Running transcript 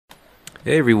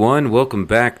Hey everyone, welcome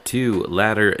back to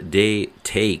Latter Day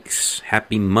Takes.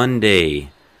 Happy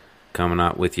Monday. Coming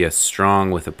out with you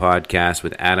strong with a podcast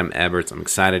with Adam Eberts. I'm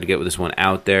excited to get this one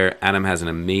out there. Adam has an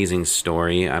amazing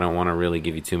story. I don't want to really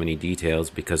give you too many details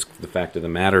because the fact of the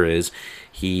matter is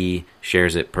he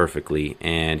shares it perfectly,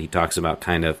 and he talks about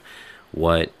kind of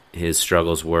what his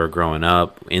struggles were growing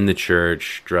up in the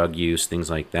church, drug use, things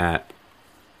like that,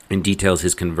 and details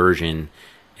his conversion,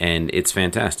 and it's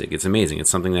fantastic. It's amazing. It's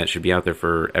something that should be out there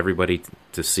for everybody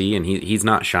to see, and he's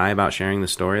not shy about sharing the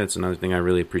story. That's another thing I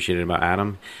really appreciated about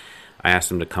Adam. I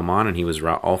asked him to come on, and he was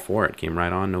all for it. Came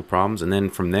right on, no problems. And then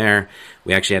from there,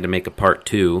 we actually had to make a part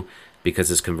two because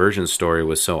his conversion story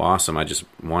was so awesome. I just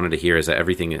wanted to hear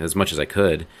everything as much as I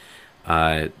could.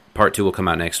 Part two will come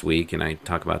out next week, and I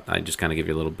just kind of give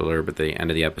you a little blurb at the end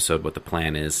of the episode what the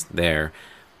plan is there.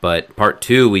 But part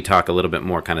two, we talk a little bit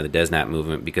more kind of the Desnap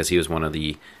movement because he was one of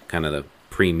the kind of the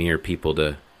premier people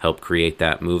to help create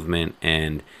that movement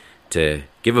and to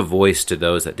give a voice to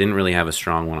those that didn't really have a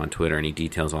strong one on Twitter, and he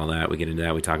details all that. We get into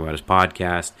that. We talk about his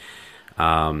podcast.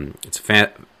 It's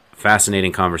a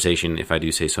fascinating conversation, if I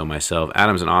do say so myself.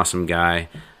 Adam's an awesome guy.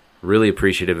 Really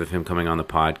appreciative of him coming on the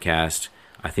podcast.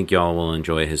 I think y'all will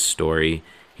enjoy his story.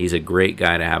 He's a great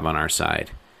guy to have on our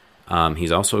side.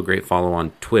 He's also a great follow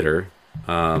on Twitter,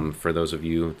 for those of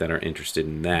you that are interested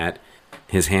in that.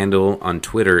 His handle on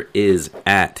Twitter is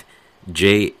at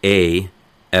JA.Eberts.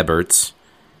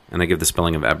 And I give the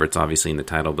spelling of Eberts obviously in the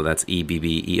title, but that's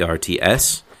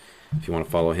EBBERTS. If you want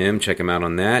to follow him, check him out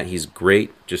on that. He's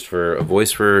great just for a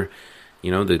voice for,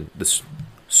 the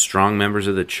strong members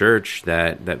of the church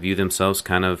that view themselves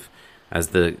kind of as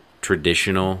the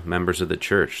traditional members of the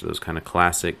church, those kind of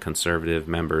classic conservative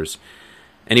members.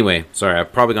 Anyway, sorry,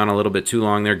 I've probably gone a little bit too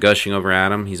long there gushing over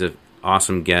Adam. He's an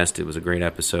awesome guest. It was a great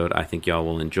episode. I think y'all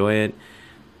will enjoy it.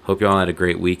 Hope y'all had a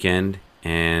great weekend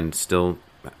and still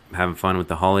having fun with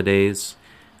the holidays.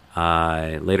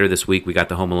 Later this week, we got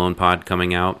the Home Alone pod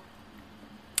coming out.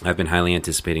 I've been highly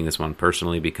anticipating this one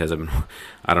personally because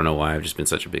I don't know why, I've just been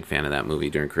such a big fan of that movie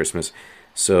during Christmas.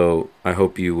 So I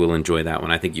hope you will enjoy that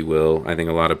one. I think you will. I think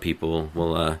a lot of people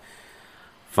will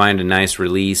find a nice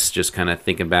release just kind of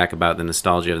thinking back about the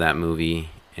nostalgia of that movie.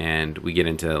 And we get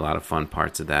into a lot of fun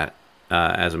parts of that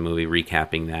as a movie,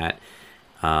 recapping that.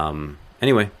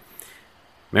 Anyway,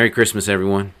 Merry Christmas,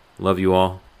 everyone. Love you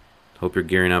all. Hope you're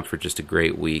gearing up for just a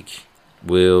great week.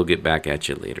 We'll get back at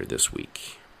you later this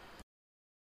week.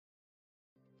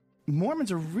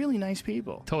 Mormons are really nice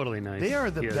people. Totally nice. They are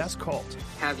the best cult.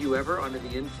 Have you ever, under the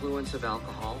influence of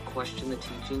alcohol, questioned the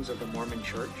teachings of the Mormon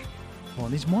Church? Well,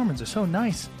 these Mormons are so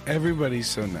nice. Everybody's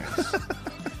so nice.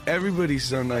 Everybody's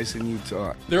so nice in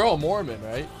Utah. They're all Mormon,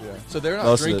 right? Yeah. So they're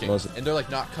not drinking, and they're like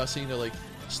not cussing. They're like,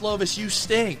 Slovis, you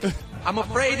stink. I'm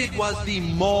afraid it was the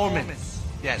Mormons.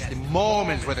 Yes, the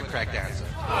Mormons were the correct answer.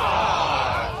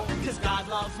 Because God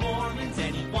loves Mormons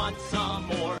and he wants some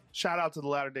more. Shout out to the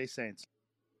Latter-day Saints.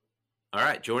 All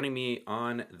right, joining me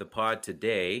on the pod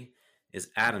today is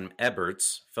Adam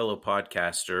Eberts, fellow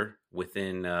podcaster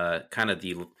within kind of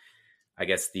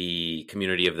the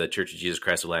community of the Church of Jesus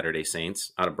Christ of Latter-day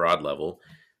Saints on a broad level.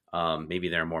 Maybe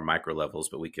there are more micro levels,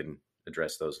 but we can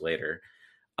address those later.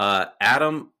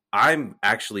 Adam, I'm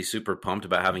actually super pumped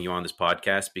about having you on this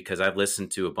podcast because I've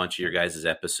listened to a bunch of your guys'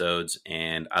 episodes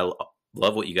and I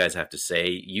love what you guys have to say.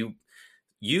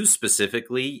 You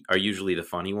specifically are usually the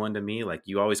funny one to me. Like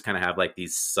you always kind of have like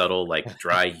these subtle, like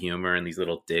dry humor and these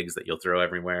little digs that you'll throw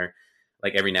everywhere,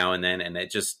 like every now and then. And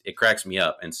it cracks me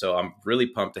up. And so I'm really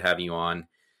pumped to have you on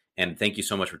and thank you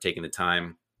so much for taking the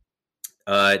time.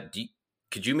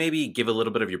 Could you maybe give a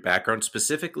little bit of your background?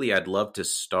 Specifically, I'd love to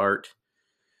start.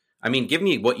 I mean, give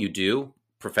me what you do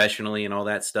professionally and all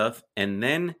that stuff. And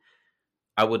then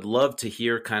I would love to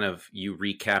hear kind of you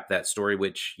recap that story,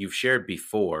 which you've shared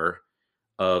before,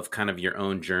 of kind of your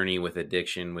own journey with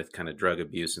addiction, with kind of drug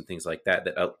abuse and things like that,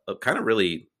 that kind of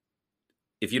really,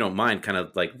 if you don't mind, kind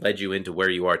of like led you into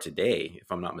where you are today,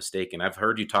 if I'm not mistaken. I've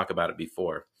heard you talk about it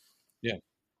before. Yeah.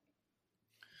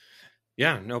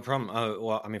 Yeah, no problem.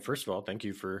 Well, I mean, first of all, thank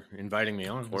you for inviting me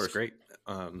on. It's great.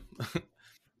 I'm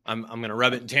going to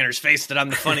rub it in Tanner's face that I'm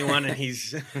the funny one and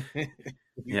he's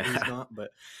he's not,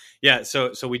 but yeah.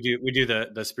 So we do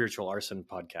the Spiritual Arson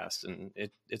podcast and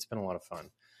it's been a lot of fun.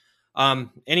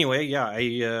 Anyway, yeah,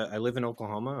 I live in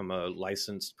Oklahoma. I'm a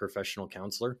licensed professional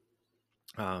counselor.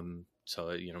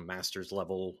 So, master's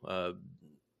level,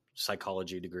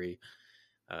 psychology degree,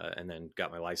 and then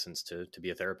got my license to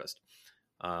be a therapist.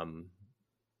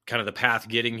 Kind of the path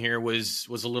getting here was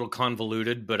a little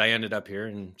convoluted, but I ended up here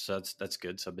and so that's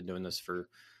good. So I've been doing this for,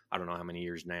 I don't know how many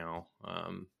years now.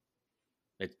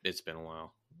 It's been a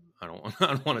while. I don't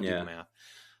want to do the math.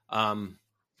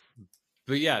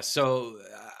 But yeah, so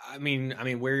I mean,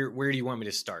 where do you want me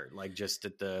to start? Like just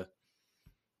at the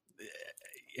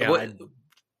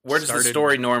where does the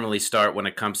story normally start when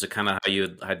it comes to kind of how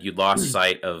you lost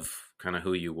sight of kind of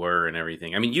who you were and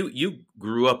everything? I mean, you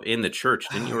grew up in the church,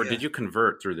 didn't you, or did you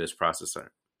convert through this process?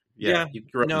 Yeah, you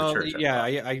grew up in the church. Yeah,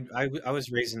 I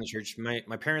was raised in the church.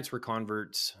 My parents were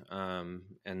converts, and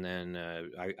then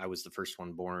I was the first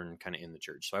one born kind of in the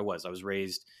church. So I was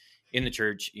raised in the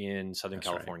church in Southern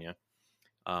California,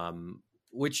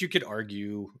 which you could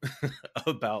argue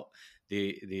about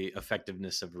the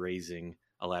effectiveness of raising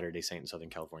a Latter-day Saint in Southern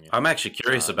California. I'm actually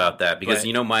curious about that because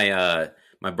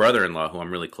my brother-in-law, who I'm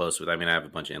really close with. I mean, I have a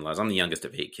bunch of in-laws. I'm the youngest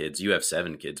of 8 kids. You have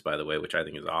 7 kids, by the way, which I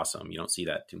think is awesome. You don't see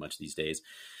that too much these days.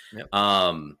 Yep.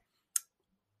 One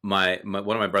of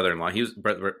my brother-in-law, he was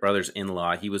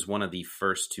brothers-in-law. He was one of the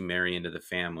first to marry into the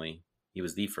family. He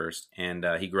was the first, and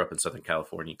he grew up in Southern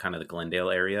California, kind of the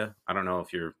Glendale area. I don't know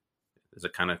if is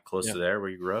it kind of close to there where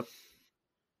you grew up?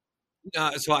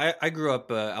 So I grew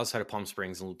up outside of Palm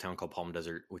Springs in a little town called Palm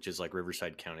Desert, which is like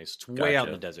Riverside County. So it's way out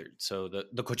in the desert. So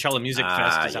the Coachella Music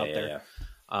Fest is out there.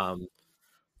 But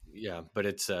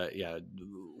it's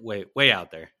way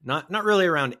out there. Not really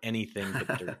around anything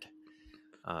but dirt.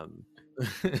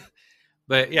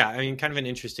 But yeah, I mean, kind of an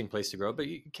interesting place to grow up. But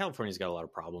California's got a lot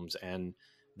of problems, and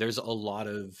there's a lot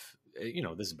of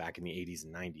this is back in the 80s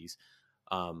and 90s.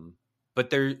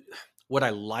 But what I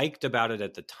liked about it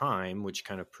at the time, which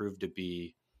kind of proved to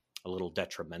be a little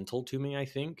detrimental to me, I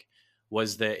think,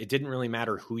 was that it didn't really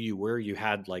matter who you were. You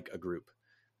had like a group,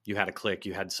 you had a clique,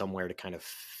 you had somewhere to kind of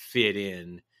fit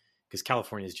in, because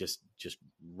California is just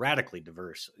radically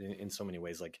diverse in so many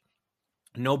ways. Like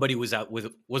nobody was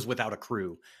without a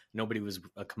crew. Nobody was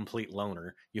a complete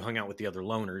loner. You hung out with the other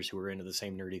loners who were into the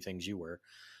same nerdy things you were.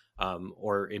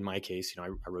 Or in my case, I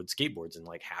rode skateboards, and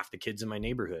like half the kids in my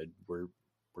neighborhood were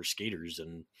skaters,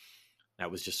 and that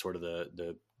was just sort of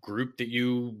the group that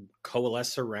you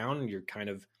coalesce around. You're kind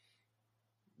of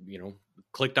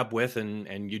clicked up with,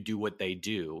 and you do what they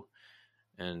do.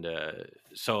 And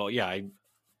so I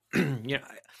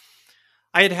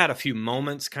I had a few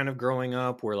moments kind of growing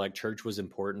up where like church was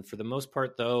important. For the most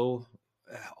part, though,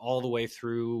 all the way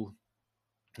through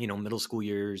middle school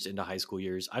years into high school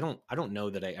years, I don't know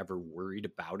that I ever worried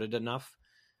about it enough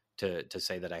to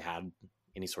say that I had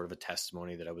any sort of a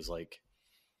testimony that I was like,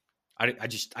 I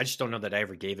just don't know that I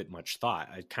ever gave it much thought.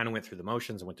 I kind of went through the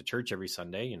motions and went to church every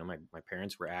Sunday. My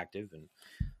parents were active, and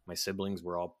my siblings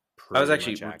were all pretty I was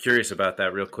actually much curious about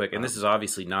that real quick. And this is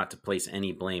obviously not to place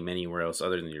any blame anywhere else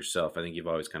other than yourself. I think you've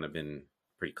always kind of been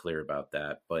pretty clear about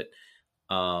that. But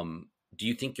do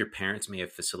you think your parents may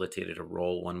have facilitated a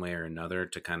role one way or another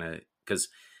to kind of, because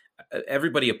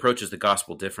everybody approaches the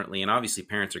gospel differently, and obviously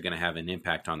parents are going to have an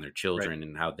impact on their children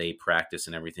and how they practice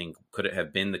and everything. Could it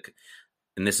have been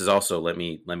and this is also, let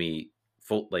me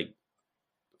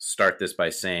start this by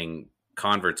saying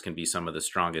converts can be some of the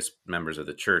strongest members of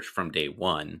the church from day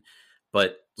one,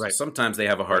 but sometimes they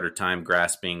have a harder time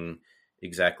grasping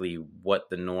exactly what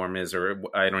the norm is, or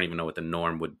I don't even know what the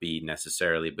norm would be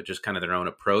necessarily, but just kind of their own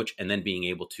approach, and then being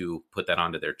able to put that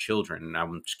onto their children. And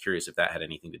I'm just curious if that had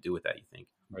anything to do with that, you think?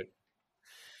 Right.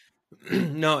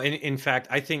 No, in fact,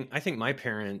 I think my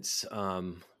parents,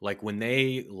 like when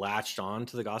they latched on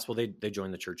to the gospel, they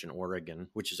joined the church in Oregon,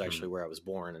 which is actually where I was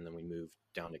born, and then we moved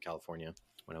down to California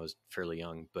when I was fairly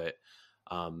young. But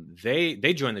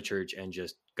they joined the church and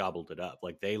just gobbled it up.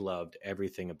 Like they loved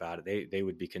everything about it. They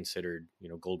would be considered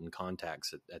golden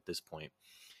contacts at this point,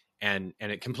 and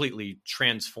it completely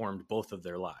transformed both of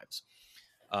their lives.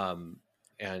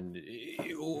 And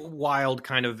wild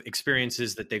kind of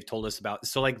experiences that they've told us about.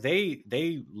 So like they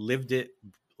lived it,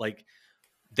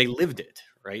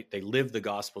 right? They lived the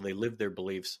gospel. They lived their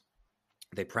beliefs.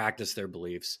 They practiced their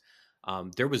beliefs.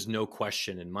 There was no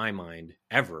question in my mind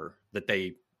ever that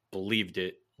they believed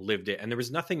it, lived it. And there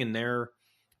was nothing in their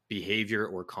behavior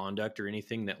or conduct or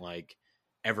anything that like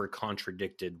ever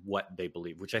contradicted what they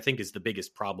believe, which I think is the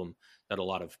biggest problem that a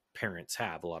lot of parents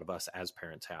have, a lot of us as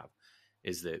parents have.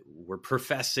 Is that we're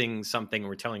professing something and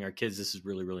we're telling our kids this is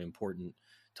really, really important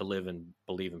to live and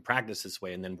believe and practice this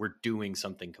way. And then we're doing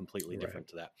something completely different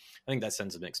to that. I think that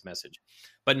sends a mixed message.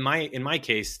 But in my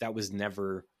case, that was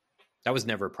never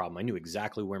a problem. I knew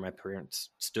exactly where my parents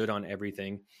stood on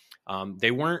everything.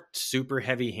 They weren't super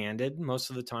heavy handed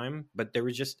most of the time, but there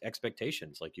was just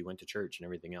expectations. Like you went to church and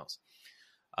everything else.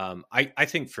 I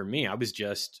think for me, I was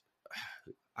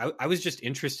just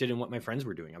interested in what my friends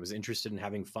were doing. I was interested in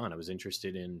having fun. I was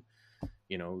interested in,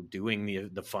 doing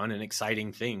the fun and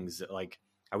exciting things. Like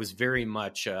I was very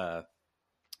much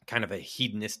kind of a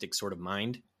hedonistic sort of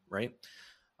mind right?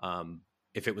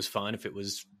 If it was fun, if it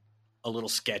was a little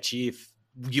sketchy, if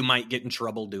you might get in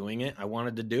trouble doing it, I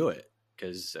wanted to do it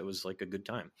because it was like a good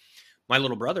time. My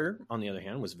little brother, on the other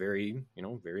hand, was very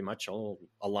much all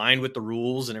aligned with the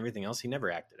rules and everything else. He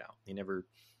never acted out. He never,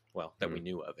 well, that we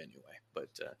knew of anyway. But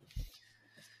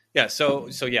yeah, so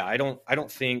yeah, I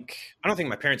don't think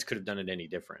my parents could have done it any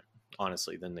different,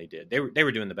 honestly, than they did. They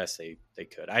were doing the best they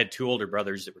could. I had 2 older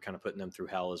brothers that were kind of putting them through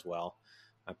hell as well.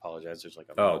 I apologize. There's like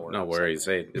a no worries.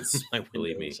 Hey, it's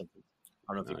believe me.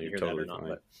 I don't know if you can hear that or not,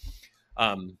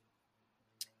 but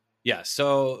yeah.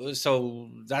 So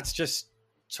that's just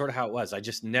sort of how it was. I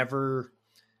never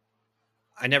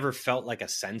felt like a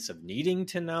sense of needing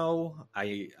to know.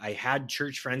 I had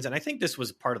church friends, and I think this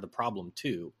was part of the problem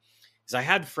too, is I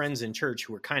had friends in church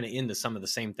who were kind of into some of the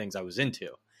same things I was into,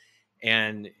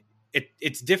 and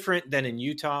it's different than in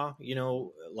Utah,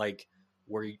 like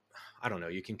where I don't know,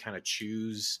 you can kind of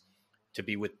choose to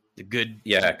be with the good,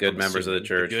 good members of the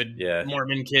church, good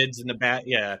Mormon kids and the bad,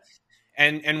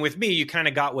 and with me, you kind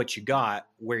of got what you got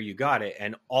where you got it,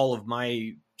 and all of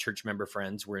my church member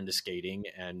friends were into skating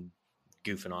and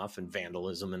goofing off and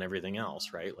vandalism and everything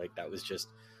else, right? Like that was just,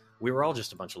 we were all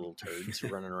just a bunch of little turds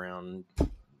running around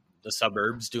the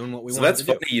suburbs doing what we wanted to do. So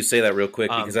that's funny you say that real quick,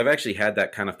 because I've actually had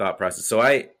that kind of thought process. So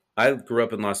I grew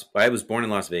up I was born in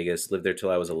Las Vegas, lived there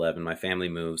till I was 11. My family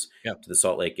moves to the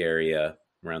Salt Lake area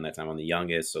around that time. I'm the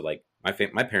youngest. So like my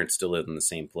parents still live in the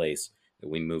same place that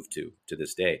we moved to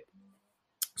this day.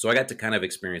 So I got to kind of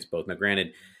experience both. Now,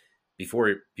 granted,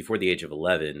 before the age of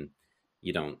 11,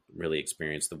 you don't really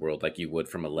experience the world like you would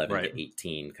from 11 to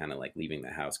 18, kind of like leaving the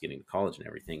house, getting to college and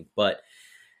everything. But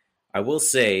I will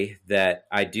say that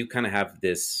I do kind of have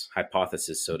this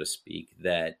hypothesis, so to speak,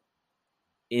 that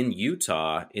in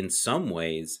Utah, in some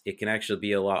ways, it can actually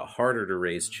be a lot harder to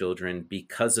raise children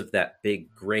because of that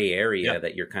big gray area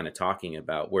that you're kind of talking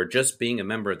about, where just being a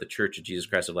member of the Church of Jesus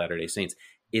Christ of Latter-day Saints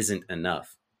isn't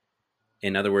enough.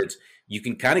 In other words, you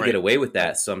can kind of get away with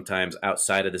that sometimes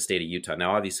outside of the state of Utah.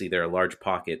 Now, obviously, there are large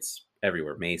pockets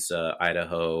everywhere. Mesa,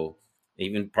 Idaho,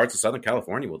 even parts of Southern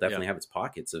California will definitely have its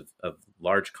pockets of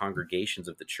large congregations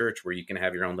of the church where you can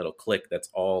have your own little clique that's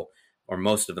all, or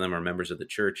most of them are members of the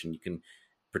church, and you can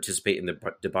participate in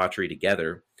the debauchery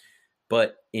together.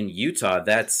 But in Utah,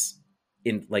 that's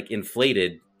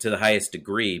inflated to the highest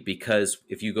degree, because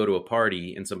if you go to a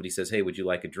party and somebody says, "Hey, would you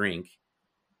like a drink?"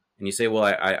 and you say, "Well,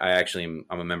 I actually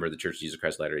I'm a member of the Church of Jesus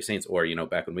Christ of Latter-day Saints," or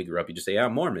back when we grew up, you just say, "Yeah,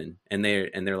 I'm Mormon," and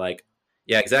they're like,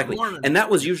 "Yeah, exactly." And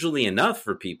that was usually enough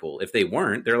for people. If they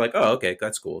weren't, they're like, "Oh, okay,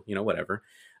 that's cool," whatever.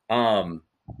 And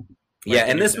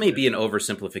this may be an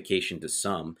oversimplification to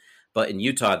some, but in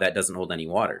Utah, that doesn't hold any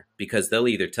water, because they'll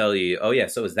either tell you, "Oh yeah,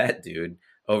 so is that dude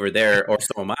over there," or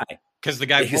 "So am I." Because the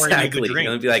guy pouring you the drink.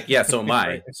 They'll be like, "Yeah, so am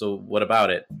I." So what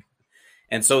about it?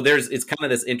 And so it's kind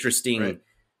of this interesting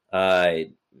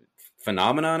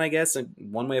phenomenon, I guess, and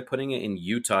one way of putting it, in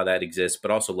Utah that exists, but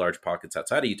also large pockets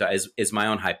outside of Utah is my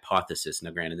own hypothesis.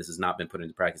 Now, granted, this has not been put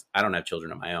into practice. I don't have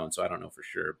children of my own, so I don't know for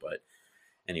sure. But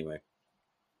anyway.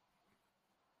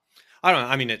 I don't know.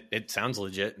 I mean, it sounds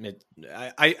legit.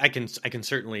 I can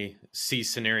certainly see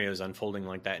scenarios unfolding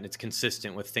like that, and it's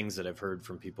consistent with things that I've heard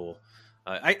from people.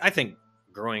 I think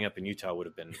growing up in Utah would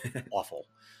have been awful.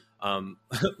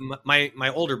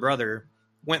 My older brother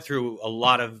went through a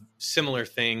lot of similar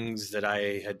things that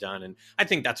I had done, and I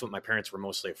think that's what my parents were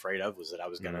mostly afraid of, was that I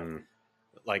was going to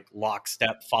like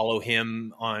lockstep follow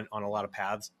him on a lot of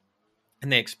paths,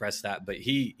 and they expressed that. But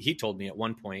he told me at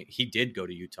one point he did go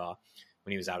to Utah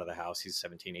when he was out of the house. He's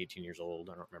 17, 18 years old.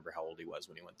 I don't remember how old he was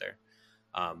when he went there.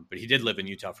 But he did live in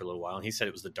Utah for a little while, and he said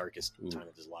it was the darkest time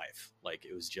of his life. Like,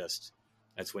 it was just,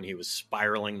 that's when he was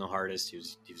spiraling the hardest. He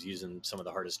was using some of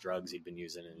the hardest drugs he'd been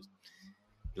using, and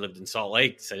he lived in Salt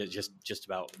Lake. Said it just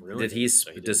about ruined.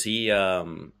 Does he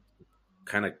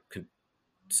kind of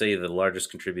say the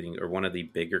largest contributing, or one of the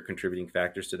bigger contributing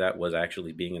factors to that was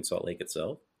actually being in Salt Lake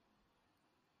itself?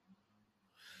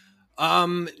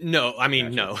 No, I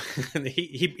mean, no.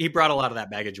 he brought a lot of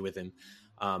that baggage with him.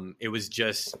 It was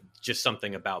just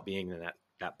something about being in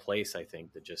that place, I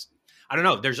think, that just, I don't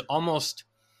know. There's almost,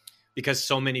 because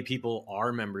so many people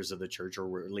are members of the church, or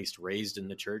were at least raised in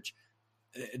the church,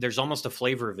 there's almost a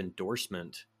flavor of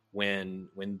endorsement when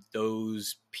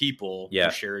those people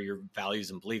who share your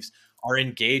values and beliefs are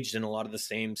engaged in a lot of the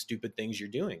same stupid things you're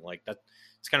doing. Like that,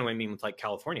 it's kind of what I mean with like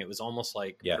California. It was almost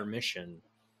like permission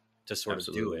to sort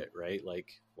of do it, right?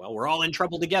 Like, well, we're all in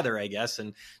trouble together, I guess,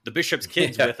 and the bishop's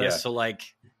kids with us, so like,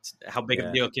 how big of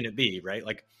a deal can it be, right?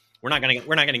 Like, we're not gonna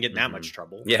get in that much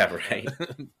trouble, right?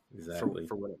 Exactly.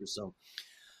 for whatever. So,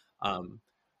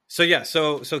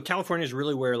 so California is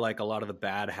really where like a lot of the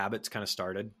bad habits kind of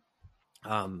started.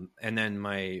 And then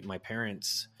my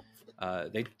parents,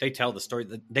 they tell the story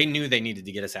that they knew they needed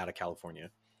to get us out of California.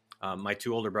 My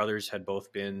two older brothers had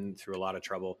both been through a lot of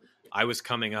trouble. I was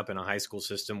coming up in a high school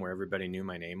system where everybody knew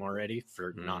my name already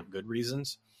for not good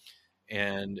reasons.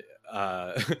 And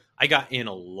I got in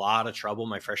a lot of trouble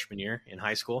my freshman year in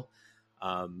high school.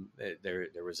 There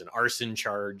was an arson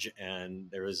charge, and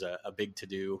there was a big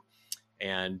to-do.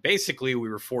 And basically, we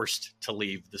were forced to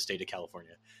leave the state of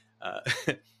California.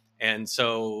 And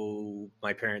so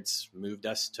my parents moved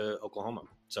us to Oklahoma.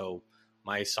 So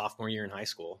my sophomore year in high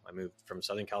school, I moved from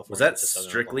Southern California. Was that to Southern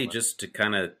strictly Oklahoma. just to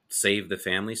kind of save the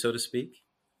family, so to speak?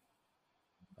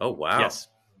 Oh, wow. Yes.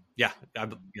 Yeah, I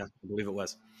believe it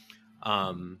was.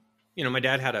 My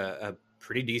dad had a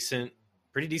pretty decent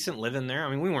living there.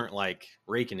 I mean, we weren't like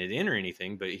raking it in or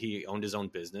anything, but he owned his own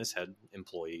business, had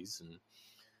employees, and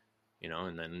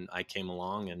and then I came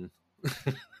along and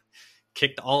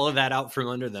kicked all of that out from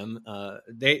under them.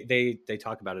 They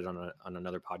talk about it on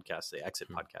another podcast, the Exit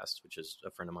podcast, which is a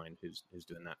friend of mine who's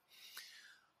doing that.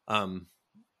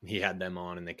 He had them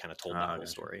on, and they kind of told that whole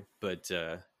story. But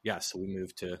so we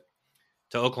moved to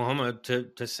Oklahoma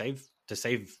to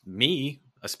save me,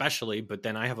 especially. But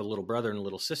then I have a little brother and a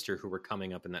little sister who were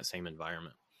coming up in that same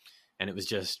environment, and it was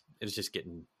just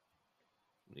getting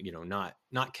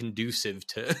not conducive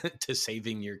to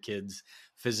saving your kids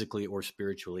physically or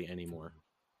spiritually anymore.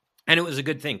 And it was a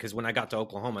good thing, because when I got to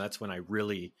Oklahoma, that's when I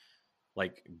really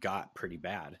got pretty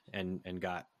bad and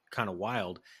got kind of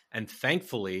wild. And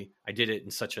thankfully I did it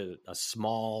in such a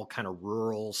small kind of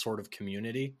rural sort of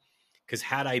community, because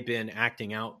had I been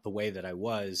acting out the way that I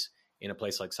was in a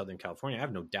place like Southern California, I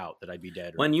have no doubt that I'd be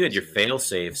dead. When you had your fail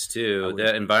safes too,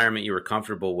 the environment you were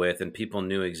comfortable with, and people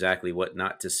knew exactly what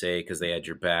not to say because they had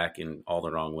your back in all the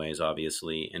wrong ways,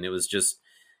 obviously. And it was just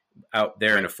out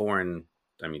there in a foreign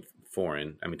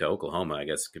to Oklahoma, I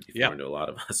guess it could be foreign to a lot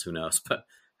of us, who knows, but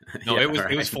no, it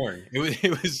was foreign. It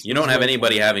was, you don't have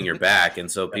anybody having your back. And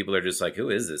so people are just like,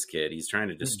 who is this kid? He's trying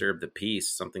to disturb the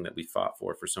peace, something that we fought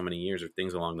for so many years, or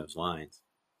things along those lines.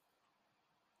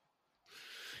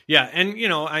 Yeah, and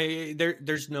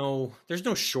there's no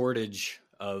shortage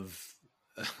of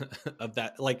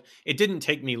that. Like, it didn't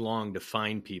take me long to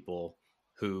find people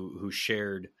who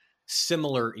shared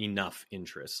similar enough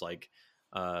interests. Like,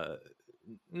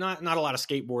 not a lot of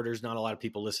skateboarders, not a lot of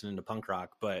people listening to punk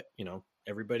rock, but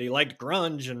everybody liked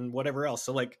grunge and whatever else.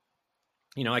 So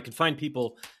I could find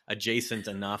people adjacent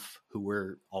enough who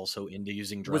were also into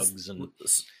using drugs.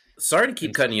 Sorry to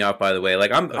keep cutting you off, by the way.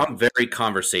 Like, I'm very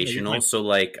conversational, so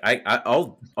like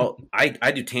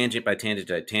I do tangent by tangent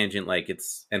by tangent,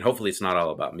 and hopefully it's not all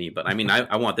about me, but I mean,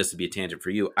 I want this to be a tangent for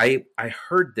you. I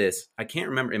heard this, I can't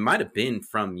remember, it might have been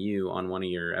from you on one of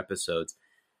your episodes,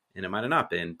 and it might have not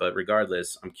been, but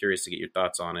regardless, I'm curious to get your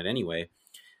thoughts on it anyway.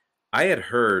 I had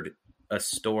heard a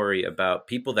story about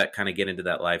people that kind of get into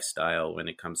that lifestyle when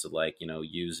it comes to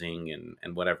using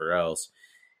and whatever else.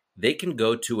 They can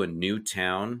go to a new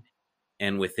town,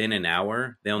 and within an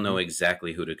hour, they'll know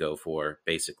exactly who to go for,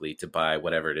 basically, to buy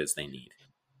whatever it is they need.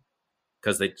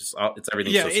 Because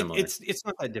everything's so similar. It's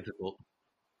not that difficult.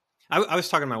 I was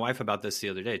talking to my wife about this the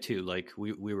other day too. Like,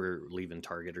 we were leaving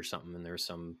Target or something, and there was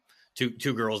some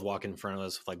two girls walking in front of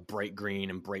us with like bright green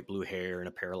and bright blue hair and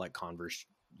a pair of like Converse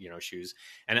shoes.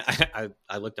 And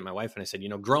I looked at my wife and I said,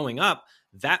 growing up,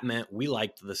 that meant we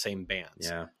liked the same bands.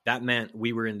 Yeah. That meant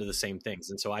we were into the same things.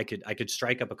 And so I could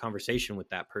strike up a conversation with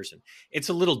that person. It's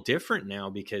a little different now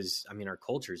because, I mean, our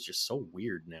culture is just so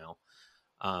weird now.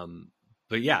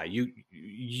 But yeah,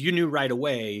 you knew right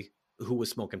away who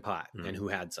was smoking pot and who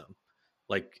had some.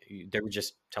 Like, they were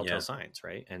just telltale signs,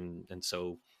 right? And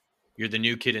so you're the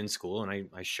new kid in school, and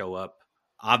I show up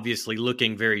obviously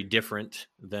looking very different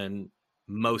than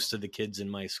most of the kids in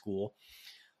my school.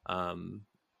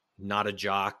 Not a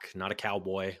jock, not a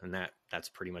cowboy, and that's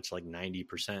pretty much like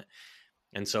 90%.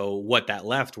 And so what that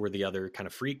left were the other kind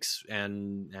of freaks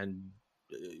and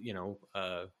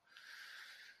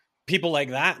people like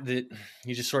that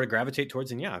you just sort of gravitate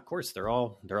towards. And yeah, of course, they're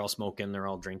all smoking, they're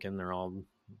all drinking, they're all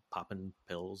popping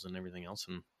pills and everything else.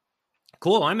 And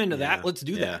cool, I'm into that. Let's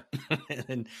do that.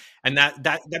 and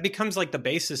that becomes like the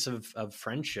basis of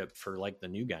friendship for like the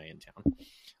new guy in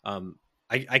town.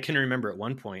 I can remember at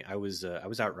one point I was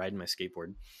out riding my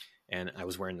skateboard, and I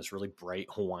was wearing this really bright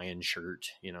Hawaiian shirt,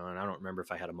 and I don't remember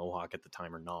if I had a mohawk at the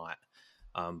time or not.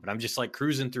 But I'm just like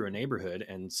cruising through a neighborhood,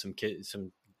 and some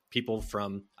people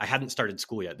I hadn't started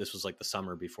school yet. This was like the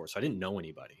summer before, so I didn't know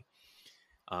anybody.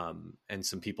 And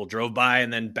some people drove by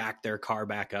and then backed their car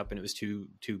back up, and it was two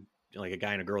like a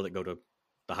guy and a girl that go to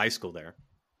the high school there.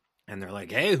 And they're like,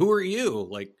 "Hey, who are you?"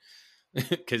 Like,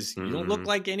 because you don't look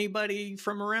like anybody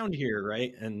from around here,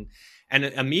 right? And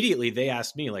immediately they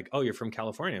asked me like, "Oh, you're from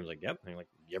California?" I was like, "Yep." And they're like,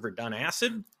 "You ever done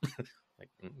acid?" Like,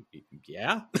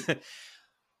 yeah.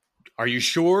 Are you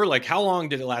sure? Like, how long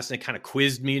did it last? And they kind of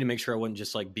quizzed me to make sure I wasn't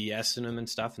just like BSing them and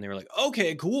stuff. And they were like,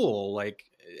 "Okay, cool." Like,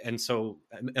 and so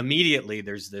immediately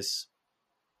there's this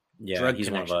drug he's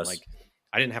connection. One of us. Like,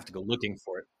 I didn't have to go looking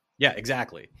for it. Yeah,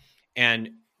 exactly.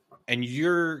 And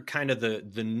you're kind of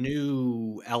the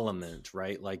new element,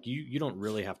 right? Like you don't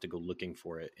really have to go looking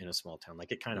for it in a small town.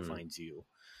 Like it kind of finds you,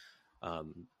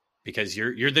 because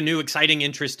you're the new exciting,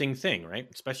 interesting thing, right?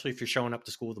 Especially if you're showing up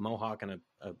to school with a mohawk and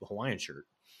a Hawaiian shirt.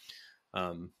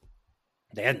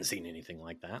 They hadn't seen anything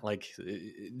like that. Like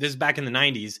this is back in the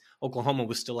 90s. Oklahoma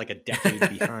was still like a decade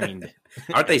behind.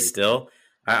 Aren't they still?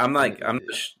 I'm not.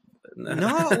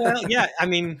 No, well, yeah. I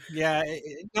mean, yeah.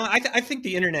 No, I think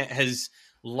the internet has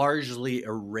largely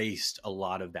erased a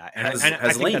lot of that. And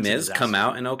has Les Mis come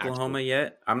out in Oklahoma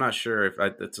yet? I'm not sure if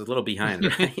it's a little behind,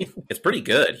 right? It's pretty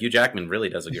good. Hugh Jackman really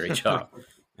does a great job.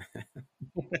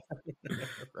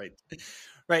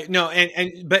 Right. No,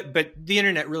 but the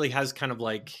internet really has kind of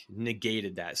like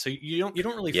negated that. So you don't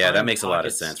really. Yeah, that makes a lot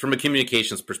of sense from a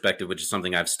communications perspective, which is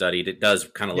something I've studied. It does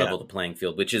kind of level the playing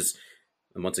field, which is,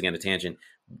 once again, a tangent.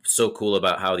 So cool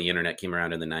about how the internet came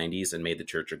around in the 90s and made the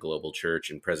church a global church,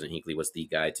 and President Hinckley was the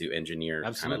guy to engineer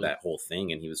kind of that whole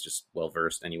thing, and he was just well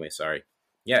versed. Anyway, sorry.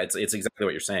 Yeah, it's exactly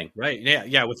what you're saying. Right.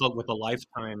 Yeah. With a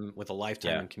lifetime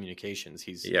in communications,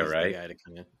 he's the guy to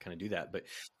kind of do that. But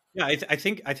yeah, I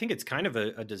think it's kind of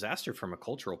a disaster from a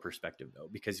cultural perspective, though,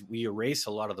 because we erase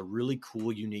a lot of the really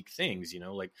cool, unique things. You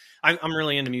know, like I'm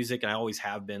really into music, and I always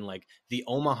have been. Like the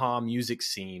Omaha music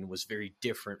scene was very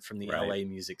different from the LA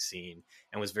music scene,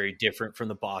 and was very different from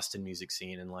the Boston music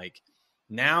scene. And like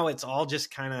now, it's all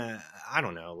just kind of, I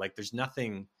don't know, like there's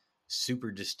nothing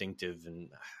super distinctive, and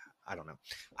I don't know.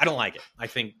 I don't like it. I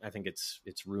think it's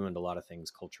ruined a lot of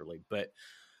things culturally, but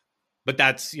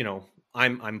that's, you know,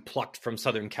 I'm plucked from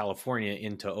Southern California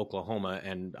into Oklahoma,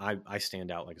 and I stand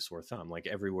out like a sore thumb. Like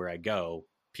everywhere I go,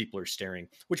 people are staring,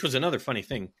 which was another funny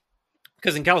thing.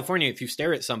 Because in California, if you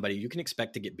stare at somebody, you can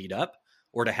expect to get beat up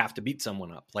or to have to beat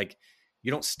someone up. Like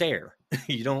you don't stare,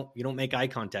 you don't make eye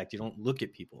contact, you don't look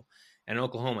at people. And in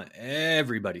Oklahoma,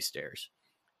 everybody stares,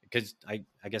 because I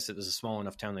guess it was a small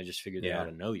enough town. They just figured they ought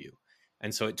to know you.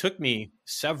 And so it took me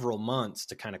several months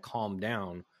to kind of calm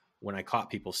down when I caught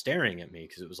people staring at me,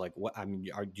 because it was like, what? I mean,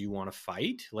 do you want to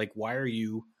fight? Like, why are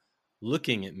you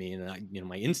looking at me? And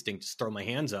my instinct is throw my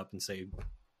hands up and say,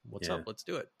 "What's up? Let's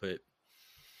do it." But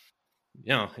you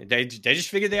know, they just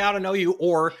figured they ought to know you,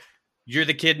 or you're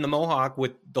the kid in the mohawk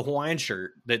with the Hawaiian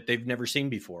shirt that they've never seen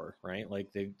before, right?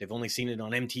 Like they've only seen it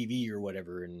on MTV or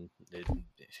whatever, and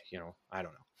you know, I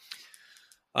don't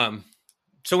know.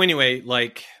 So anyway,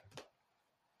 like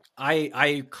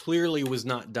I clearly was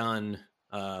not done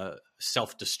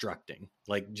self-destructing.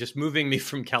 Like just moving me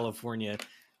from California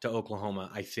to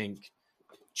Oklahoma, I think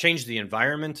changed the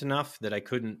environment enough that I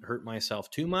couldn't hurt myself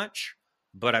too much,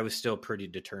 but I was still pretty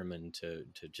determined to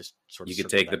just sort of. You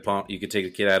could take the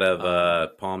kid out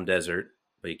of Palm Desert,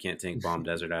 but you can't take Palm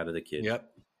Desert out of the kid.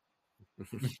 Yep.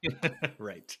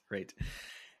 Right.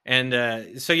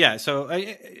 And so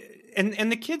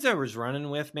and the kids I was running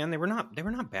with, man, they were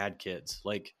not bad kids.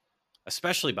 Like,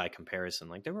 especially by comparison,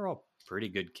 like they were all pretty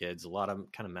good kids. A lot of them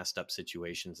kind of messed up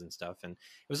situations and stuff, and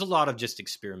it was a lot of just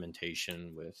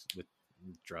experimentation with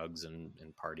drugs and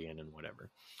partying and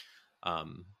whatever.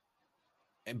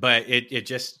 But it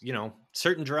just, you know,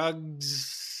 certain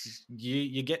drugs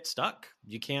you get stuck.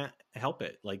 You can't help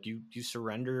it. Like you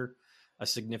surrender a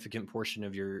significant portion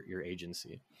of your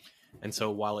agency. And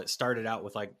so while it started out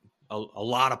with like a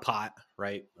lot of pot,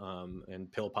 right,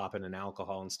 and pill popping and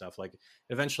alcohol and stuff, like it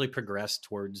eventually progressed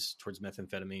towards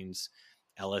methamphetamines,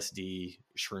 LSD,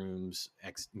 shrooms,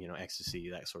 ecstasy,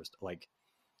 that sort of stuff. Like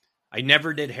I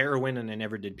never did heroin and I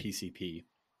never did PCP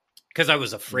because I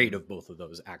was afraid of both of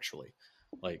those, actually.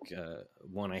 Like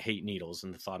one, I hate needles,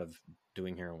 and the thought of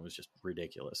doing heroin was just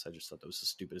ridiculous. I just thought that was the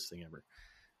stupidest thing ever.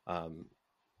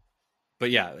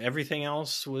 But yeah, everything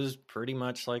else was pretty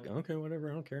much like, okay,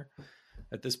 whatever, I don't care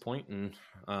at this point. And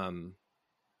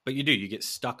but you get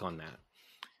stuck on that.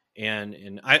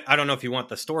 And I don't know if you want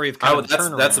the story of kind of the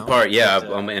turnaround. That's the part. Yeah,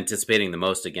 but, I'm anticipating the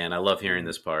most again. I love hearing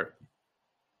this part.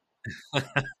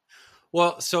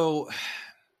 Well, so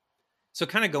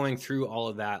kind of going through all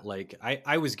of that, like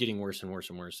I was getting worse and worse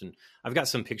and worse. And I've got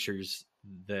some pictures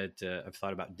that I've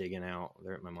thought about digging out.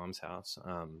 They're at my mom's house.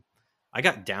 I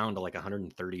got down to like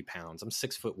 130 pounds. I'm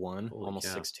 6'1", Holy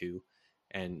almost cow. 6'2",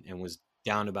 and was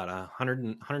down to about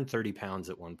 130 pounds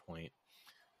at one point.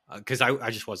 because I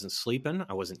just wasn't sleeping.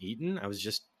 I wasn't eating. I was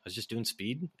just doing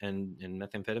speed and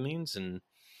methamphetamines and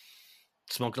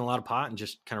smoking a lot of pot and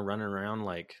just kind of running around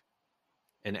like.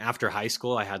 And after high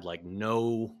school, I had like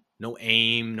no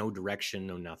aim, no direction,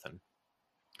 no nothing.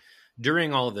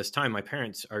 During all of this time, my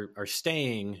parents are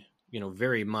staying,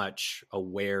 very much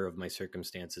aware of my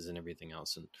circumstances and everything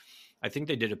else. And I think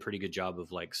they did a pretty good job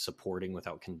of like supporting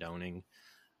without condoning.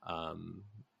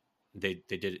 They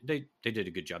did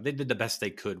a good job. They did the best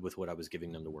they could with what I was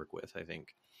giving them to work with, I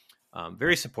think.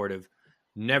 Very supportive,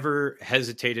 never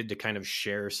hesitated to kind of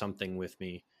share something with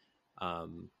me.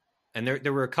 And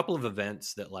there were a couple of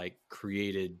events that like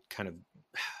created kind of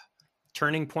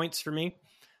turning points for me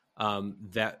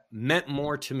that meant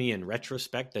more to me in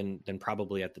retrospect than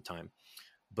probably at the time.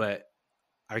 But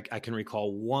I can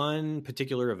recall one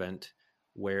particular event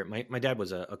where my dad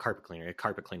was a carpet cleaner, a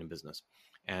carpet cleaning business.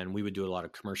 And we would do a lot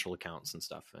of commercial accounts and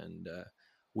stuff. And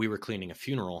we were cleaning a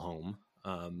funeral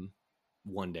home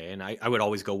one day. And I would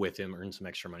always go with him, earn some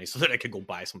extra money so that I could go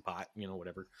buy some pot,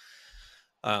 whatever.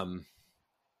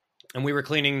 And we were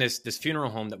cleaning this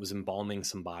funeral home that was embalming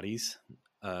some bodies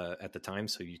at the time.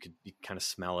 So you could kind of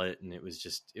smell it. And it was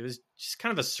just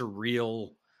kind of a surreal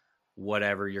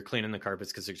whatever. You're cleaning the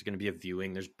carpets because there's going to be a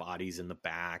viewing. There's bodies in the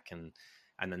back. And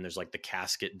then there's like the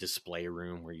casket display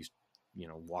room where you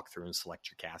walk through and select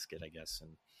your casket, I guess.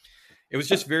 And it was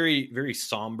just very, very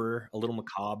somber, a little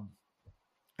macabre.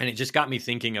 And it just got me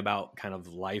thinking about kind of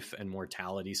life and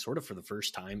mortality sort of for the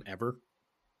first time ever.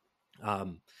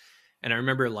 And I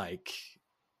remember like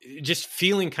just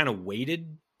feeling kind of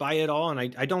weighted by it all. And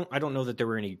I don't know that there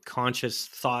were any conscious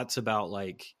thoughts about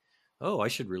like, oh, I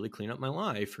should really clean up my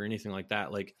life or anything like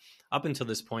that. Like up until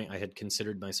this point, I had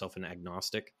considered myself an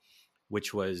agnostic,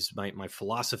 which was my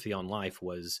philosophy on life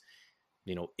was,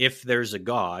 if there's a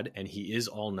God and he is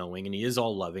all knowing and he is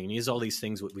all loving and he is all these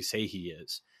things what we say he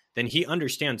is, then he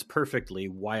understands perfectly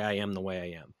why I am the way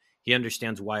I am. He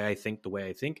understands why I think the way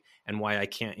I think and why I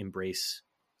can't embrace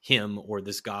him or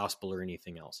this gospel or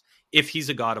anything else. If he's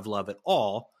a God of love at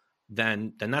all,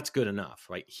 then that's good enough,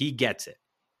 right? He gets it.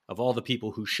 Of all the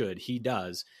people who should, he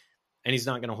does. And he's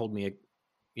not going to hold me,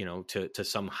 to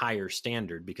some higher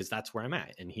standard because that's where I'm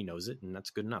at and he knows it and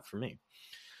that's good enough for me.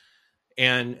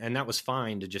 And that was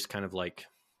fine to just kind of like,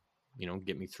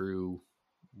 get me through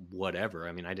whatever.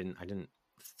 I mean, I didn't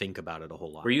think about it a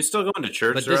whole lot. Were you still going to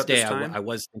church? But this day I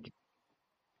was thinking,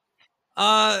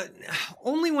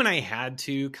 only when I had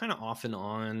to, kind of off and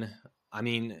on. I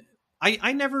mean,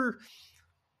 I never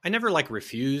like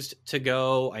refused to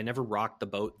go. I never rocked the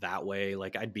boat that way.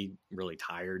 Like I'd be really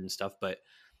tired and stuff,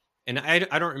 and I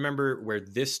don't remember where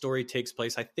this story takes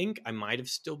place. I think I might've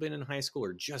still been in high school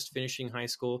or just finishing high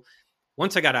school.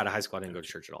 Once I got out of high school, I didn't go to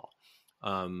church at all.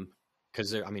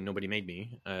 Cause nobody made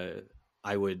me.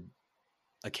 I would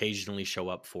occasionally show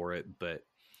up for it, but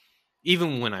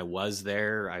even when I was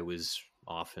there, I was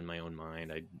off in my own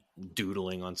mind. I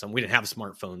doodling on some. We didn't have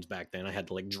smartphones back then. I had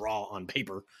to like draw on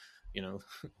paper, the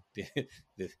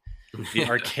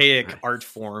archaic art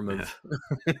form of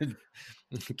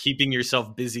keeping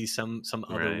yourself busy some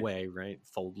other way, right?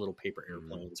 Fold little paper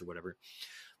airplanes or whatever.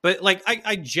 But like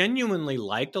I genuinely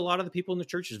liked a lot of the people in the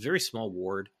church. It's a very small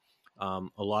ward. A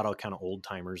lot of kind of old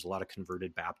timers, a lot of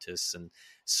converted Baptists, and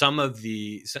some of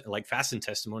the like Fast and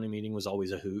Testimony meeting was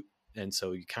always a hoot. And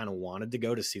so you kind of wanted to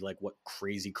go to see like what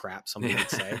crazy crap somebody would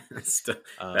say.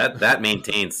 that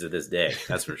maintains to this day.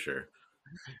 That's for sure.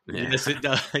 Yeah. Yes, it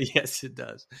does. Yes, it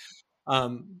does.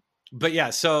 But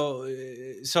yeah, so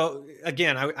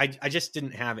again, I just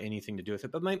didn't have anything to do with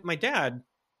it. But my dad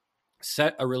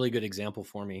set a really good example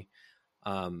for me.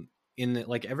 In that,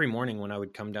 like every morning when I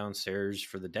would come downstairs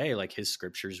for the day, like his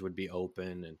scriptures would be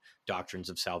open and doctrines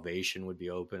of salvation would be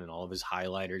open and all of his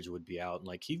highlighters would be out. And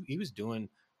like he was doing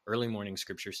early morning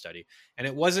scripture study, and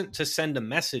it wasn't to send a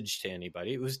message to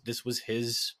anybody. This was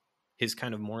his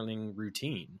kind of morning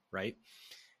routine. Right.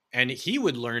 And he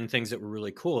would learn things that were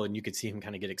really cool, and you could see him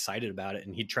kind of get excited about it.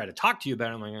 And he'd try to talk to you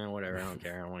about it. I'm like, oh, whatever. I don't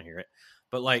care. I don't want to hear it.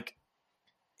 But like,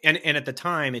 and at the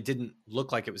time it didn't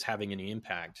look like it was having any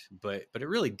impact, but it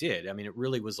really did. I mean, it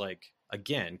really was like,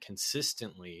 again,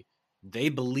 consistently, they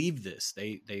believe this.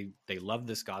 They love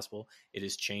this gospel. It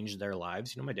has changed their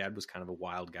lives. My dad was kind of a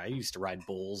wild guy. He used to ride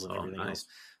bulls and everything else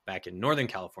back in Northern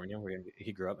California where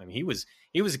he grew up. I mean, he was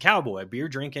a cowboy, beer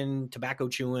drinking, tobacco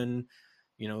chewing,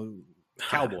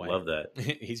 cowboy. I love that.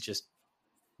 He's just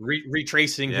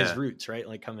retracing his roots, right?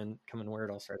 Like coming where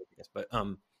it all started, I guess. But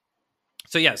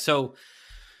so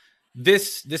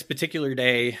this particular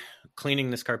day, cleaning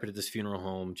this carpet at this funeral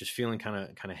home, just feeling kind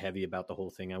of heavy about the whole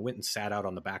thing. I went and sat out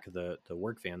on the back of the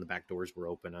work van. The back doors were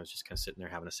open. I was just kind of sitting there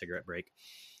having a cigarette break.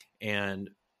 And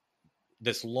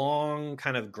this long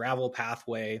kind of gravel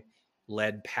pathway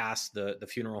led past the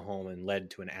funeral home and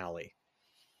led to an alley.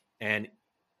 And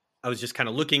I was just kind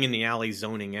of looking in the alley,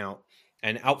 zoning out,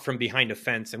 and out from behind a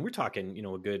fence. And we're talking,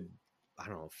 a good,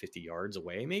 50 yards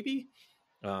away, maybe.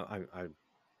 I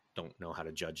don't know how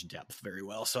to judge depth very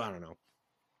well, so I don't know.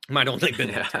 Might only been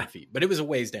 10 feet, but it was a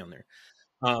ways down there.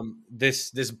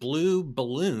 This blue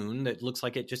balloon that looks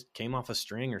like it just came off a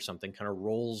string or something kind of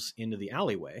rolls into the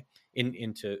alleyway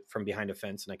into from behind a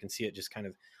fence. And I can see it just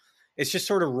it's just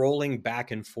sort of rolling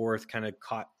back and forth, kind of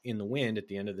caught in the wind at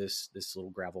the end of this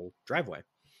little gravel driveway.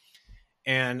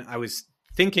 And I was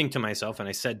thinking to myself, and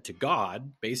I said to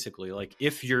God, basically, like,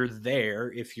 if you're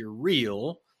there, if you're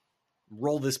real,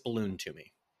 roll this balloon to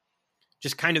me.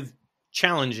 Just kind of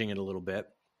challenging it a little bit,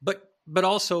 but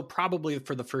also probably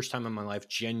for the first time in my life,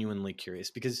 genuinely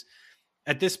curious, because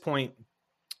at this point,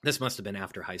 this must have been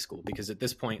after high school, because at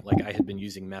this point, like, I had been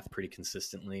using meth pretty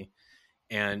consistently,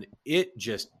 and it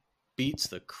just beats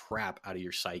the crap out of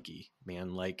your psyche,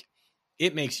 man. Like,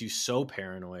 it makes you so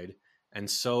paranoid and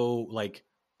so, like,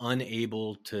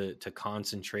 unable to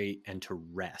concentrate and to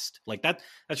rest. Like,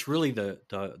 that's really the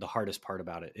hardest part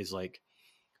about it, is like,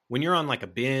 when you're on like a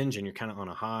binge and you're kind of on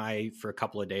a high for a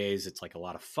couple of days, it's like a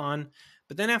lot of fun.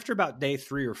 But then after about day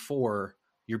 3 or 4,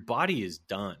 your body is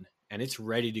done and it's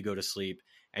ready to go to sleep,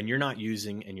 and you're not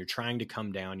using, and you're trying to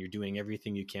come down. You're doing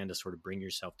everything you can to sort of bring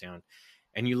yourself down,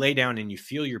 and you lay down and you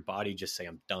feel your body just say,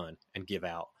 I'm done, and give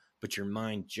out. But your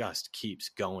mind just keeps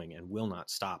going and will not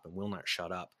stop and will not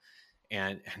shut up.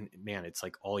 And man, it's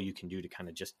like all you can do to kind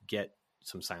of just get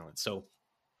some silence. So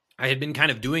I had been kind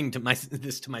of doing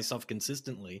this to myself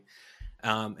consistently,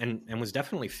 and was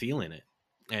definitely feeling it,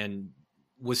 and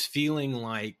was feeling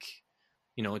like,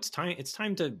 it's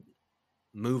time to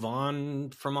move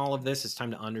on from all of this. It's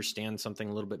time to understand something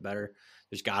a little bit better.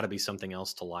 There's got to be something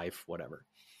else to life, whatever.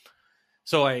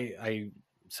 So I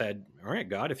said, all right,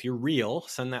 God, if you're real,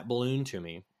 send that balloon to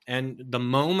me. And the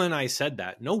moment I said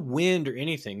that, no wind or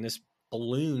anything, this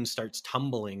balloon starts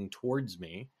tumbling towards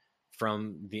me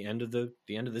from the end of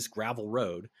this gravel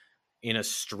road in a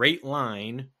straight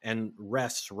line, and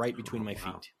rests right between my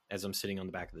feet as I'm sitting on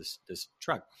the back of this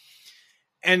truck.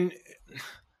 And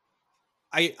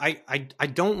I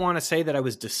don't want to say that I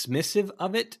was dismissive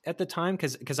of it at the time,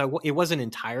 because it wasn't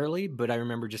entirely, but I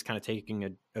remember just kind of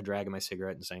taking a drag of my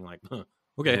cigarette and saying like,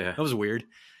 okay, that was weird.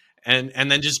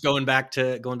 And then just going back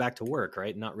to work,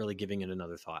 right? Not really giving it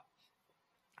another thought.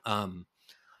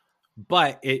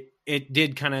 But it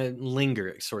did kind of linger.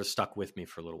 It sort of stuck with me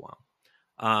for a little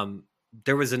while.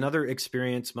 There was another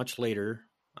experience much later.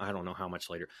 I don't know how much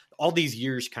later. All these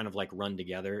years kind of like run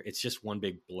together. It's just one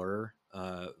big blur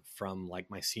from like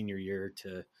my senior year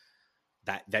to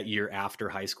that year after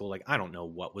high school. Like, I don't know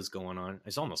what was going on.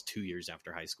 It's almost 2 years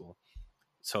after high school.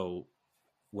 So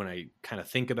when I kind of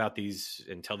think about these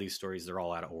and tell these stories, they're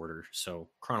all out of order. So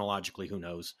chronologically, who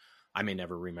knows? I may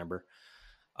never remember.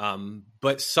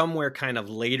 But somewhere kind of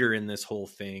later in this whole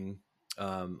thing,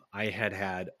 I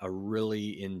had a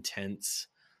really intense,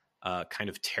 kind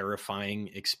of terrifying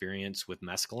experience with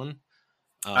mescaline.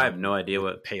 I have no idea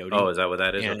what peyote. Oh, is that what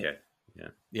that is? And, okay.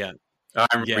 Yeah. I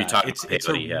remember you talking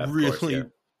about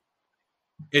peyote.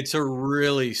 It's a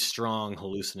really strong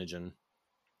hallucinogen.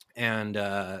 And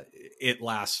it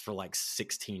lasts for like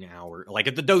 16 hours. Like,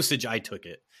 at the dosage I took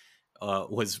it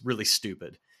was really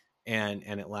stupid. And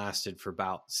it lasted for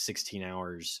about 16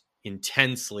 hours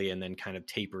intensely, and then kind of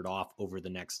tapered off over the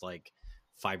next like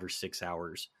 5 or 6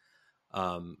 hours.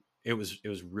 It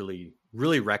was really,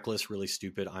 really reckless, really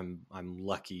stupid. I'm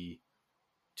lucky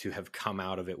to have come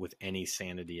out of it with any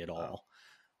sanity at all.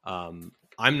 I'm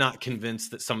not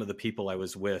convinced that some of the people I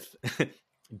was with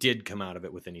did come out of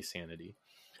it with any sanity.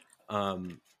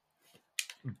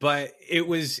 But it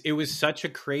was such a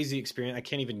crazy experience. I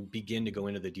can't even begin to go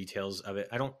into the details of it.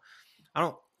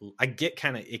 I get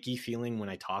kind of icky feeling when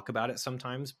I talk about it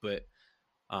sometimes, but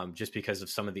just because of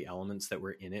some of the elements that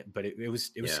were in it, but it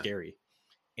was scary,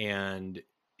 and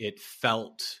it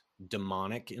felt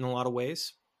demonic in a lot of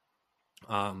ways.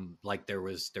 Like there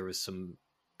was some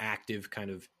active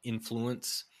kind of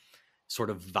influence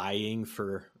sort of vying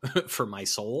for my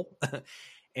soul.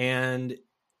 And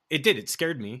it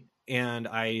scared me. And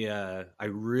I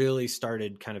really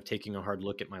started kind of taking a hard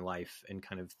look at my life and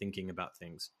kind of thinking about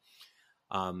things.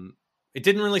 It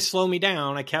didn't really slow me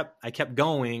down. I kept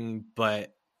going,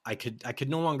 but I could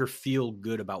no longer feel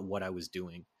good about what I was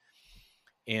doing.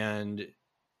 And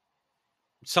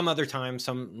some other time,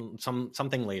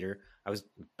 something later, I was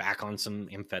back on some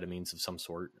amphetamines of some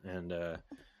sort, and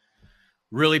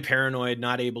really paranoid,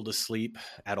 not able to sleep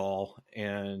at all,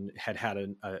 and had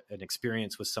an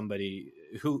experience with somebody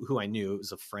who I knew. It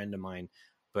was a friend of mine,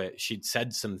 but she'd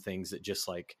said some things that just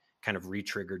like kind of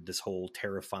re-triggered this whole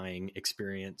terrifying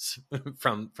experience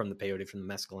from the peyote, from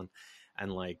the mescaline,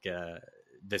 and like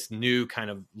this new kind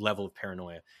of level of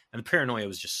paranoia. And the paranoia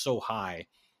was just so high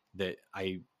that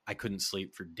I couldn't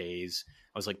sleep for days.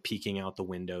 I was like peeking out the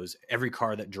windows. Every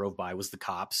car that drove by was the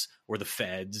cops or the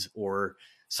feds or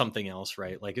something else,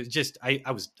 right? Like it was just, I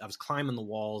was climbing the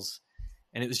walls,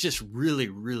 and it was just really,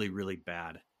 really, really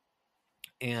bad.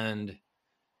 And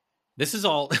this is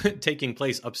all taking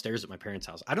place upstairs at my parents'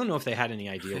 house. I don't know if they had any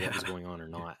idea what was going on or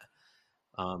not.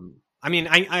 I mean,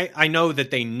 I know that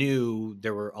they knew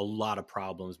there were a lot of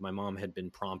problems. My mom had been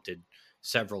prompted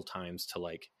several times to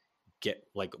like get,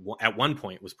 like at one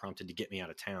point was prompted to get me out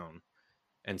of town.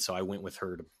 And so I went with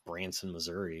her to Branson,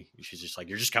 Missouri. She's just like,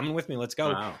 "You're just coming with me. Let's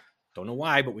go." Wow. Don't know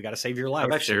why, but we got to save your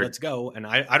life. So let's go. And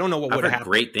I don't know what would have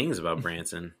happened. Great things about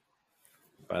Branson,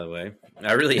 by the way.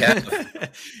 I really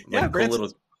have. Yeah, Branson.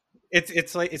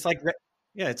 It's like redneck.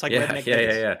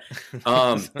 Yeah.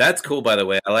 That's cool, by the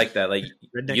way. I like that. Like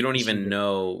redneck, you don't even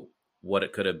know what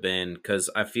it could have been,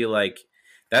 because I feel like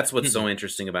that's what's so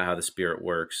interesting about how the Spirit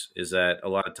works, is that a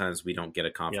lot of times we don't get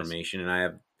a confirmation. Yes.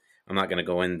 And I'm not going to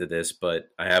go into this, but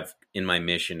I have in my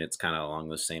mission, it's kind of along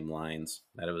those same lines,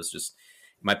 that it was just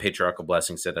my patriarchal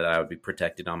blessing said that I would be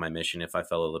protected on my mission if I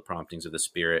follow the promptings of the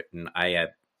Spirit. And I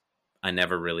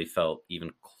never really felt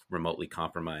even remotely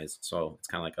compromised. So it's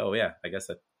kind of like, oh yeah, I guess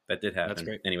that did happen. That's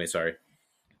great. Anyway, sorry.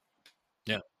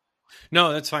 Yeah.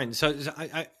 No, that's fine. So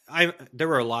I there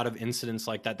were a lot of incidents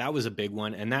like that. That was a big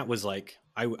one. And that was like,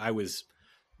 I was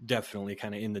definitely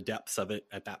kind of in the depths of it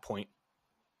at that point.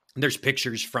 There's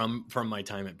pictures from my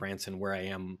time at Branson where I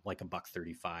am like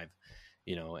 $135,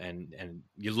 you know, and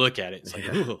you look at it, it's like,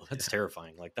 ooh, that's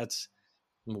terrifying. Like that's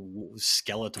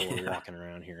skeletal walking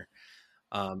around here.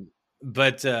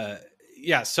 But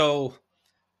yeah, so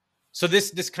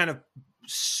this kind of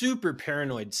super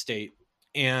paranoid state.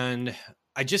 And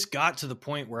I just got to the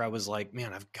point where I was like,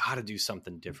 man, I've got to do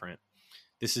something different.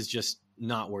 This is just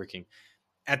not working.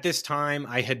 At this time,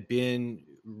 I had been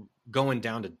going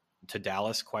down to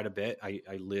Dallas quite a bit. I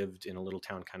lived in a little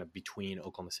town kind of between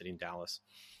Oklahoma City and Dallas.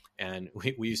 And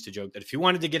we used to joke that if you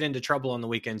wanted to get into trouble on the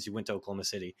weekends, you went to Oklahoma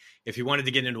City. If you wanted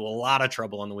to get into a lot of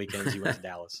trouble on the weekends, you went to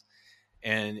Dallas.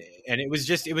 And it was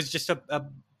just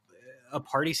a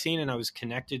party scene. And I was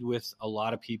connected with a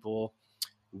lot of people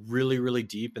really, really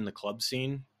deep in the club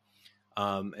scene.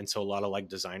 And so a lot of like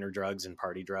designer drugs and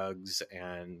party drugs,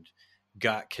 and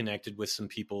got connected with some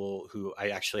people who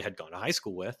I actually had gone to high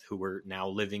school with, who were now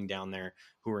living down there,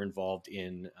 who were involved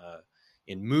in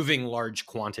moving large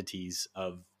quantities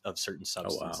of certain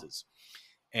substances.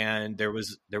 Oh, wow. And there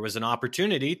was an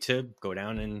opportunity to go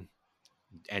down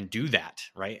and do that.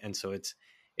 Right. And so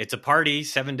it's a party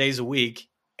 7 days a week,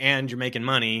 and you're making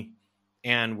money,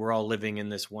 and we're all living in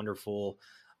this wonderful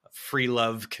free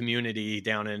love community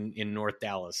down in North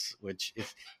Dallas, which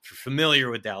if you're familiar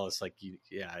with Dallas, like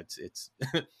it's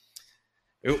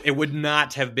it would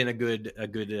not have been a good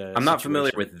I'm not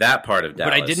familiar with that part of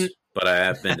Dallas, but I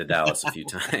have been to Dallas a few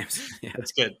times. Yeah.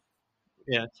 That's good.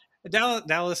 Yeah.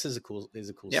 Dallas is a cool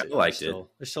city. I liked it.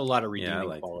 There's still a lot of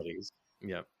redeeming qualities.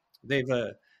 Yeah.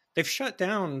 They've shut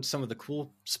down some of the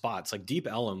cool spots. Like Deep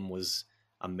Ellum was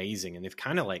amazing, and they've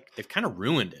kind of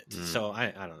ruined it. So I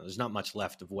don't know, there's not much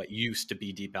left of what used to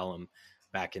be Deep Ellum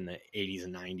back in the 80s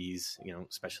and 90s, you know,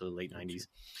 especially the late 90s.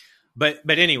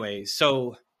 But anyway,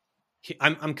 so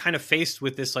I'm kind of faced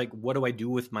with this, like, what do I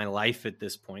do with my life at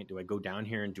this point? Do I go down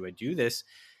here and do I do this?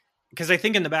 Because I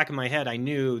think in the back of my head, I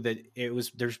knew that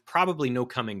there's probably no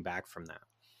coming back from that.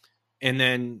 And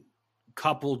then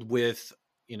coupled with,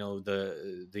 you know,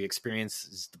 the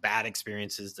experiences, the bad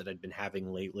experiences that I'd been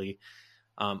having lately,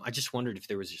 I just wondered if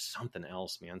there was just something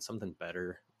else, man, something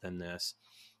better than this.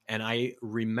 And I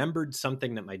remembered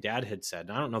something that my dad had said.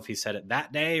 And I don't know if he said it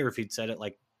that day or if he'd said it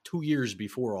like 2 years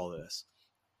before all this,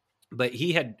 but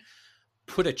he had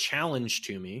put a challenge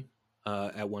to me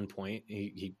at one point.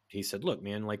 He said, look,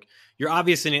 man, like, you're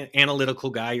obviously an analytical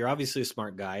guy. You're obviously a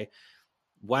smart guy.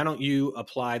 Why don't you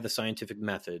apply the scientific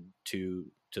method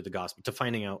to the gospel, to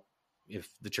finding out if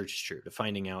the church is true, to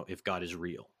finding out if God is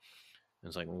real? And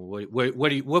it's like, well,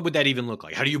 what would that even look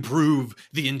like? How do you prove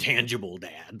the intangible,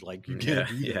 Dad? Like, you can't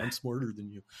do that. I'm smarter than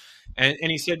you. And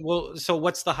he said, well, so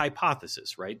what's the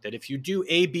hypothesis, right? That if you do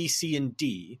A, B, C, and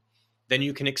D, then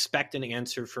you can expect an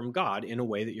answer from God in a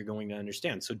way that you're going to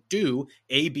understand. So do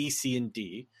A, B, C, and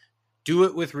D, do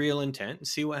it with real intent, and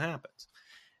see what happens.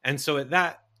 And so at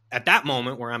that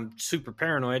moment where I'm super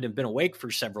paranoid and been awake for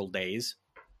several days,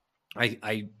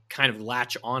 I kind of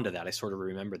latch onto that. I sort of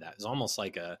remember that. It's almost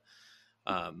like a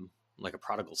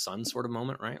prodigal son sort of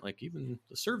moment, right? Like even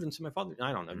the servants of my father,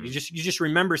 I don't know. You just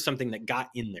remember something that got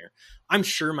in there. I'm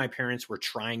sure my parents were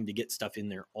trying to get stuff in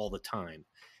there all the time.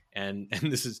 And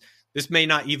this may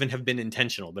not even have been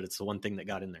intentional, but it's the one thing that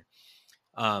got in there.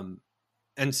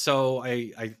 And so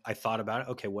I thought about it.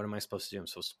 Okay, what am I supposed to do? I'm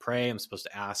supposed to pray. I'm supposed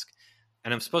to ask,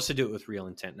 and I'm supposed to do it with real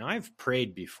intent. Now I've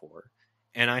prayed before,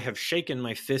 and I have shaken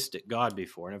my fist at God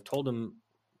before, and I've told him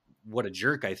what a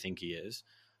jerk I think he is.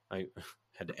 I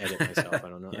had to edit myself. I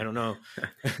don't know. I don't know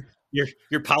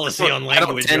your policy on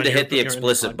language. I don't tend to hit the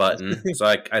explicit button, so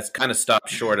I kind of stopped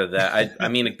short of that. I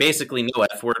mean, basically, no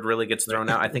F word really gets thrown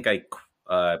out. I think I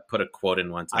put a quote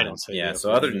in one time. I don't say yeah.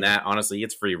 So other than that, honestly,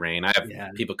 it's free reign. I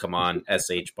have people come on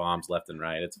sh bombs left and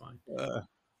right. It's fine.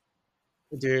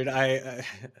 Dude, I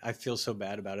feel so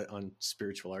bad about it on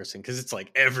Spiritual Arson because it's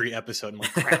like every episode I'm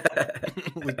like, crap,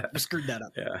 we screwed that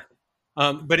up. Yeah.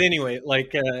 But anyway,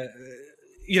 like,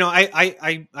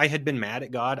 I had been mad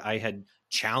at God. I had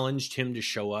challenged him to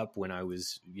show up when I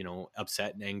was,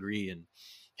 upset and angry, and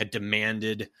had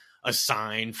demanded a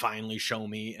sign, finally show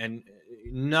me, and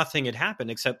nothing had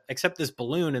happened except this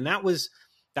balloon. And that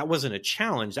wasn't a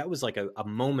challenge. That was like a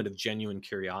moment of genuine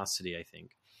curiosity, I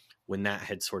think, when that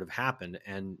had sort of happened.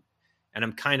 And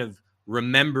I'm kind of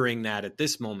remembering that at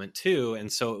this moment too. And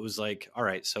so it was like, all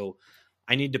right, so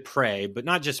I need to pray, but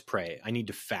not just pray. I need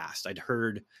to fast. I'd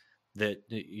heard that,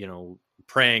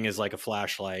 praying is like a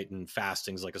flashlight and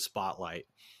fasting is like a spotlight.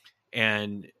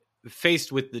 And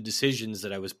faced with the decisions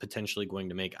that I was potentially going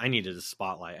to make, I needed a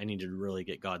spotlight. I needed to really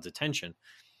get God's attention.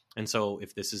 And so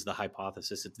if this is the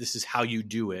hypothesis, if this is how you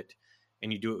do it,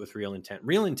 and you do it with real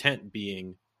intent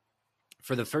being,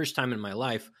 for the first time in my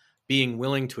life, being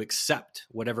willing to accept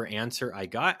whatever answer I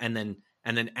got, and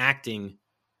then acting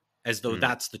as though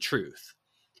that's the truth,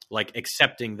 like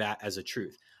accepting that as a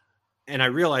truth. And I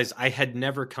realized I had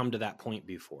never come to that point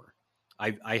before.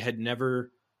 I had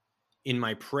never in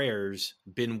my prayers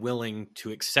been willing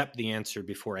to accept the answer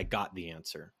before I got the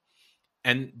answer.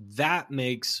 And that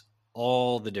makes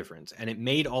all the difference. And it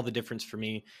made all the difference for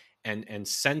me. And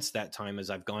since that time, as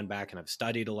I've gone back and I've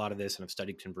studied a lot of this, and I've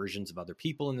studied conversions of other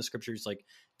people in the scriptures, like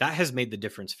that has made the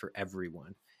difference for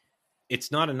everyone.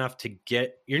 It's not enough to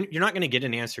get, you're not going to get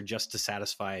an answer just to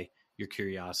satisfy your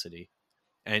curiosity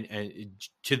and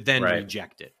to then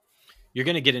reject it. You're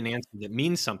going to get an answer that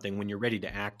means something when you're ready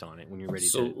to act on it, when you're ready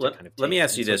to kind of let me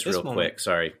ask you this real quick.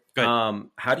 Sorry.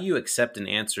 How do you accept an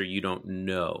answer you don't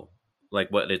know? Like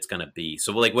what it's going to be.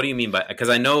 So like, what do you mean by, because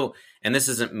I know, and this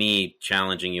isn't me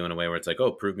challenging you in a way where it's like,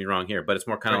 oh, prove me wrong here, but it's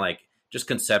more kind of like just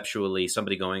conceptually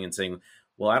somebody going and saying,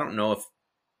 well, I don't know if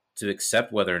to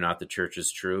accept whether or not the church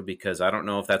is true, because I don't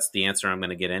know if that's the answer I'm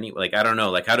going to get any, like, I don't know,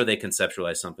 like, how do they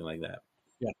conceptualize something like that?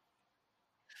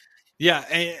 Yeah.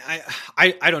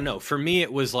 I don't know. For me,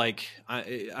 it was like,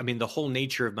 I mean, the whole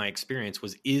nature of my experience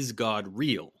was, is God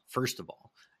real? First of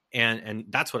all. And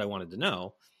that's what I wanted to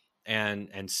know.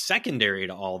 And secondary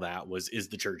to all that was, is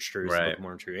the church true? Is the Book of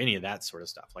Mormon true? Any of that sort of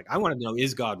stuff. Like, I wanted to know,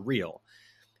 is God real?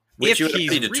 Which you had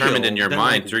already determined in your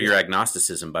mind through your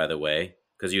agnosticism, by the way,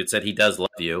 because you had said he does love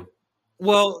you.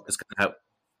 Well,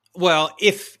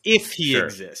 if he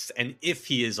exists, and if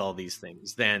he is all these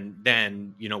things,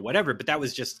 then whatever. But that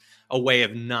was just a way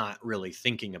of not really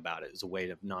thinking about it. It was a way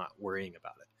of not worrying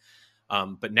about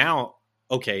it. But now,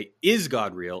 okay, is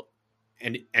God real?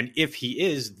 And if he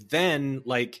is, then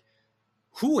like,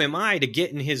 who am I to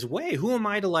get in his way? Who am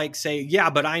I to like say, yeah,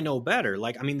 but I know better?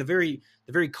 Like, I mean, the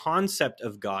very concept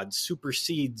of God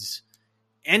supersedes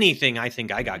anything I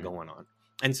think I got going on.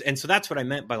 And so that's what I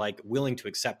meant by like willing to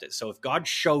accept it. So if God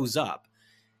shows up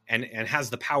and has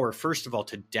the power, first of all,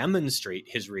 to demonstrate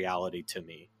his reality to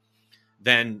me,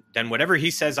 then whatever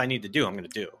he says I need to do, I'm going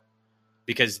to do,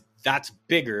 because that's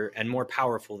bigger and more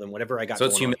powerful than whatever I got. So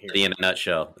it's humility in a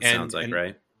nutshell. It sounds like,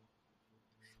 right?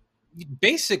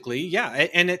 Basically, yeah.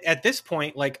 And at this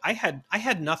point, like I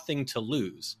had nothing to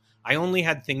lose. I only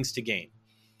had things to gain.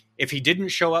 If he didn't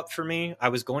show up for me, I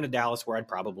was going to Dallas, where I'd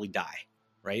probably die.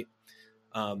 Right.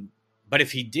 But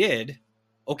if he did,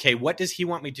 okay, what does he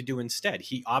want me to do instead?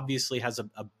 He obviously has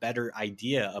a better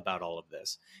idea about all of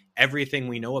this. Everything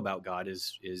we know about God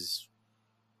is,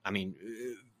 I mean,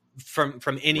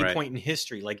 from any point in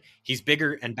history, like he's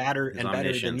bigger and badder and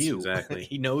better than you. Exactly.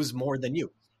 He knows more than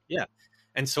you. Yeah.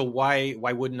 And so why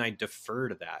wouldn't I defer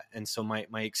to that? And so my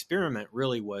experiment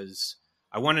really was,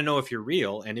 I want to know if you're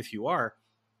real. And if you are,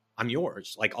 I'm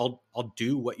yours. Like I'll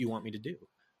do what you want me to do.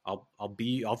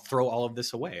 I'll throw all of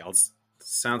this away.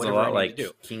 Sounds a lot like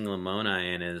King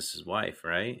Lamoni and his wife,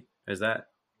 right? Is that?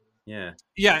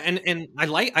 Yeah, and I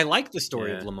like the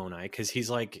story of Lamoni, because he's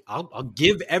like, I'll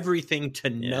give everything to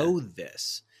know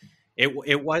this. It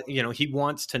was, he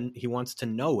wants to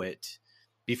know it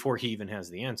before he even has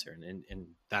the answer, and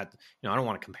that, I don't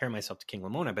want to compare myself to King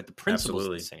Lamoni, but the principle is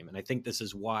the same, and I think this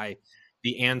is why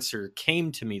the answer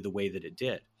came to me the way that it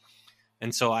did.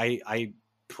 And so I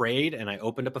prayed and I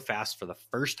opened up a fast for the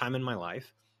first time in my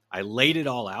life. I laid it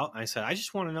all out. I said, I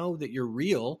just want to know that you're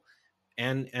real.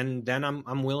 And then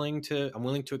I'm willing to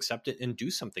accept it and do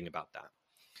something about that.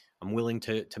 I'm willing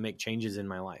to make changes in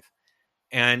my life.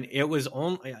 And it was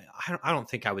only, I don't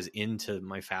think I was into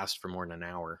my fast for more than an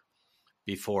hour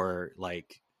before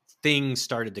like things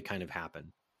started to kind of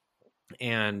happen.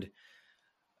 And,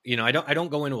 I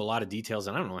don't go into a lot of details,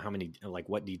 and I don't know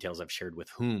what details I've shared with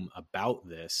whom about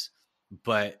this,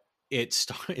 but it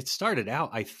started out,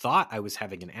 I thought I was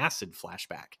having an acid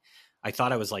flashback. I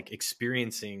thought I was like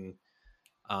experiencing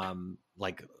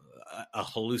like a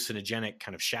hallucinogenic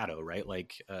kind of shadow, right?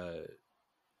 Like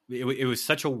it was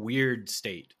such a weird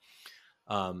state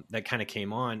that kind of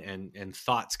came on, and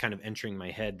thoughts kind of entering my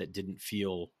head that didn't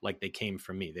feel like they came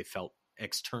from me. They felt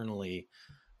externally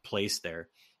placed there.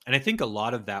 And I think a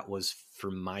lot of that was for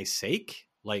my sake.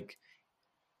 Like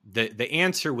the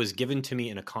answer was given to me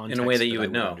in a context, in a way that you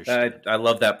would know. I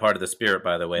love that part of the Spirit,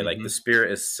 by the way. Mm-hmm. Like the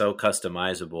Spirit is so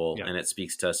customizable, and it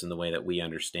speaks to us in the way that we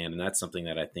understand. And that's something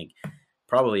that I think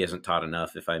probably isn't taught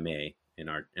enough, if I may, in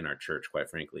our church, quite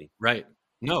frankly. Right.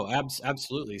 No,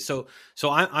 absolutely. So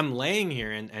I'm laying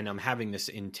here and I'm having this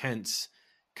intense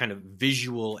kind of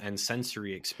visual and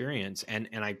sensory experience. And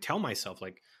I tell myself,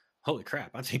 like, holy crap,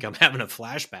 I think I'm having a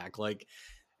flashback. Like,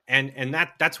 and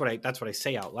that's what I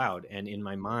say out loud. And in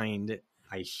my mind,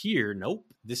 I hear, nope,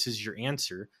 this is your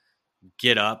answer.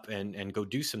 Get up and go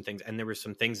do some things. And there were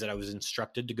some things that I was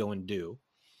instructed to go and do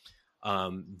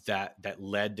that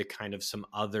led to kind of some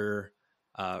other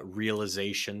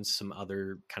realizations, some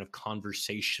other kind of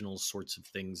conversational sorts of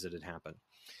things that had happened.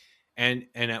 And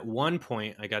at one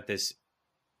point I got this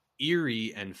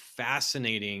eerie and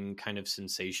fascinating kind of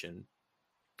sensation.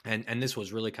 And this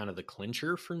was really kind of the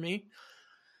clincher for me,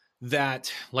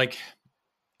 that like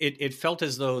it felt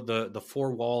as though the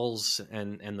four walls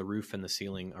and the roof and the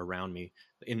ceiling around me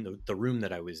in the room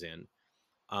that I was in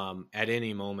at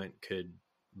any moment could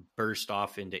burst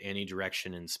off into any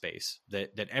direction in space,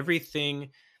 that everything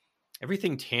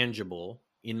tangible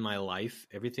in my life,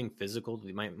 everything physical,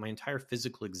 my entire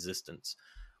physical existence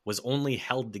was only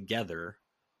held together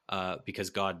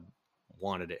because God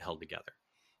wanted it held together.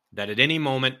 That at any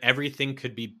moment, everything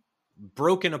could be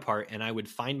broken apart and I would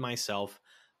find myself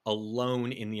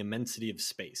alone in the immensity of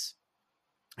space.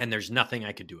 And there's nothing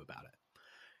I could do about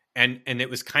it. And it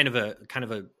was kind of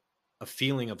a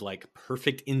feeling of like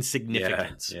perfect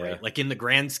insignificance, right? Like in the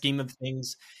grand scheme of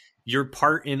things, your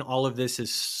part in all of this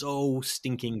is so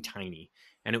stinking tiny.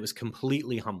 And it was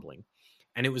completely humbling.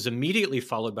 And it was immediately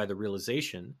followed by the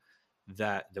realization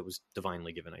that was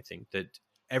divinely given, I think, that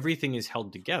everything is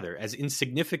held together. As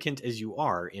insignificant as you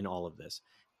are in all of this,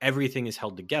 everything is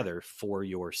held together for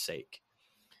your sake.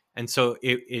 And so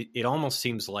it almost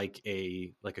seems like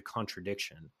a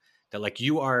contradiction, that like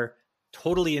you are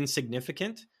totally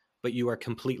insignificant, but you are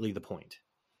completely the point.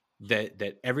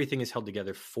 That everything is held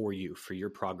together for you, for your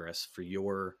progress, for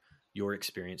your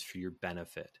experience, for your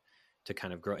benefit, to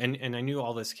kind of grow. And I knew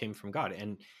all this came from God.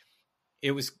 And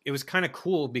it was kind of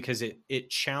cool because it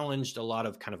challenged a lot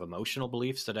of kind of emotional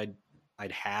beliefs that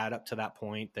I'd had up to that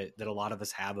point, that a lot of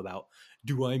us have about,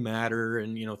 do I matter?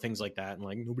 And, things like that. And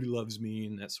like, nobody loves me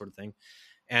and that sort of thing.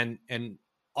 And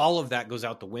all of that goes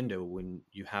out the window when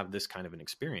you have this kind of an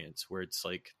experience where it's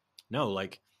like, no,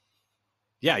 like,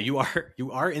 yeah, you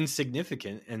are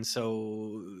insignificant. And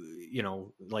so,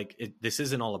 this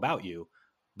isn't all about you,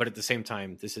 but at the same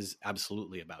time, this is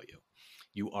absolutely about you.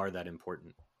 You are that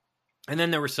important. And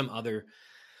then there were some other,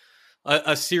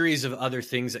 a series of other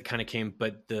things that kind of came,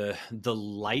 but the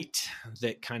light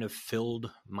that kind of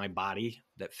filled my body,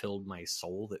 that filled my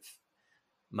soul, that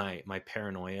my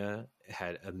paranoia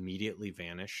had immediately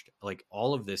vanished. Like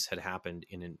all of this had happened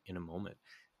in a moment.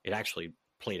 It actually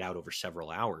played out over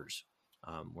several hours,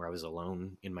 where I was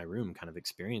alone in my room, kind of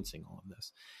experiencing all of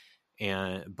this.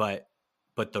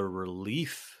 But the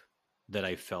relief that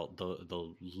I felt,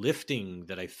 the lifting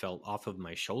that I felt off of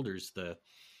my shoulders,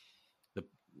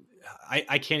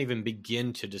 I can't even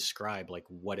begin to describe like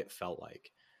what it felt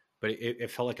like, but it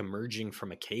felt like emerging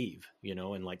from a cave,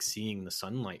 and like seeing the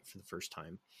sunlight for the first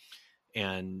time,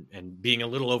 and being a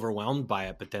little overwhelmed by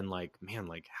it. But then like, man,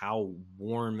 like how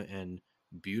warm and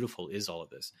beautiful is all of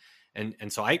this.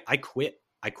 And so I quit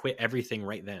everything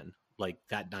right then, like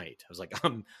that night. I was like,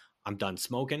 I'm done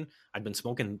smoking. I'd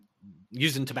been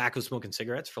using tobacco, smoking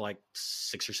cigarettes for like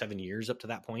 6 or 7 years up to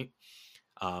that point.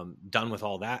 Done with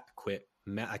all that.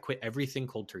 I quit everything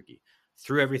cold turkey,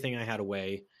 threw everything I had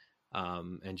away,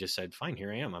 and just said, fine,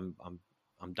 here I am.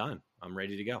 I'm done. I'm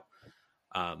ready to go.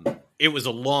 It was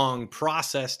a long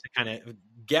process to kind of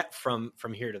get from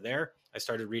here to there. I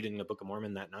started reading the Book of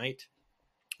Mormon that night,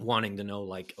 wanting to know,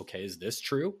 like, okay, is this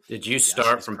true? Did you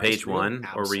start from page 1,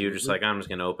 or were you just like, I'm just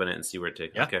going to open it and see where it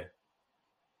takes? Yeah. Okay.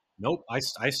 Nope.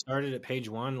 I started at page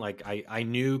 1. Like I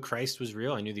knew Christ was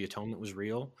real. I knew the atonement was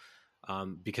real,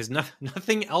 because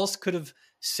nothing else could have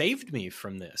saved me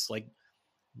from this. Like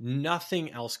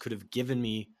nothing else could have given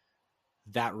me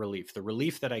that relief. The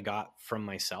relief that I got from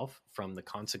myself, from the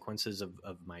consequences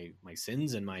of my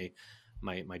sins and my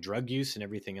drug use and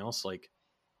everything else, like,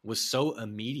 was so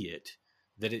immediate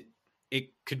that it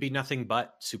could be nothing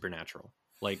but supernatural.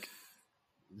 Like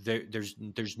there's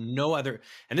no other,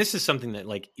 and this is something that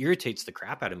like irritates the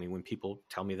crap out of me when people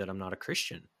tell me that I'm not a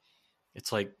Christian.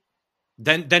 It's like,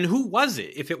 then who was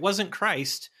it? If it wasn't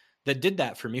Christ that did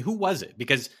that for me, who was it?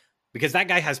 Because that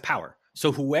guy has power.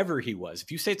 So whoever he was,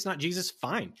 if you say it's not Jesus,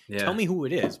 fine. Yeah. Tell me who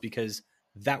it is, because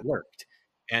that worked.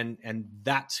 And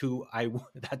that's who I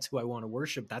want to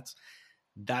worship.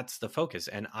 That's the focus.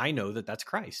 And I know that that's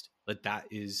Christ, but that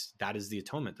is the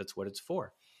atonement. That's what it's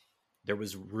for. There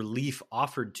was relief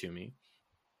offered to me.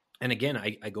 And again,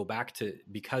 I go back to,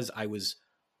 because I was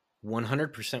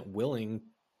 100% willing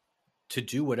to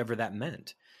do whatever that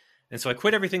meant. And so I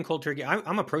quit everything cold turkey.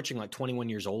 I'm approaching like 21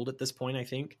 years old at this point, I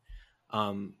think.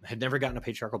 Had never gotten a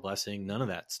patriarchal blessing, none of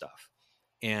that stuff.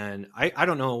 And I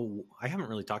don't know, I haven't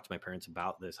really talked to my parents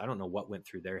about this. I don't know what went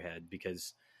through their head,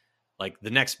 because like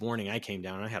the next morning I came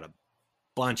down and I had a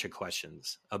bunch of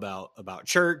questions about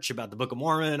church, about the Book of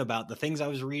Mormon, about the things I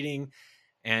was reading.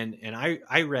 And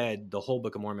I read the whole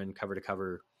Book of Mormon cover to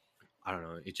cover. I don't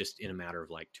know. It just in a matter of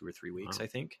like 2 or 3 weeks, wow. I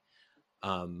think,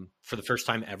 for the first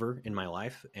time ever in my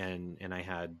life. And I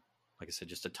had, like I said,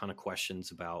 just a ton of questions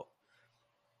about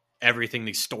everything,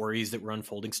 these stories that were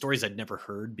unfolding, stories I'd never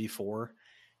heard before,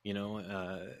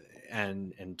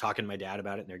 and talking to my dad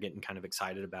about it, and they're getting kind of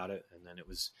excited about it. And then it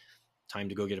was time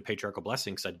to go get a patriarchal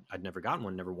blessing, because I'd never gotten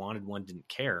one, never wanted one, didn't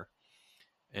care.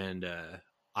 And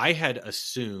I had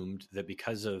assumed that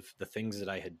because of the things that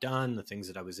I had done, the things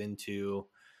that I was into,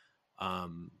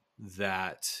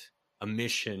 that a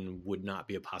mission would not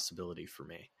be a possibility for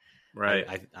me. Right.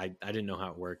 I didn't know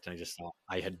how it worked. And I just thought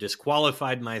I had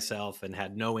disqualified myself and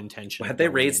had no intention. Had they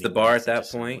raised the bar at that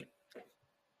point?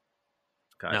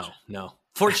 Gotcha. No.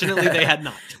 Fortunately, they had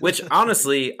not. Which,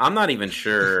 honestly, I'm not even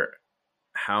sure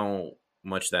how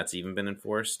much that's even been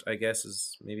enforced, I guess,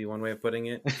 is maybe one way of putting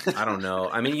it. I don't know.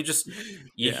 I mean,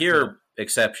 you hear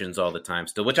exceptions all the time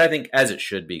still, which I think as it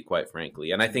should be, quite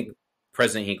frankly. And I think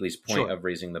President Hinckley's point of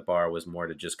raising the bar was more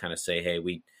to just kind of say, hey,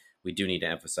 we do need to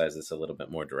emphasize this a little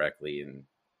bit more directly. And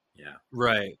yeah.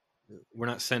 Right. We're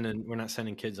not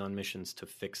sending kids on missions to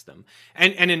fix them.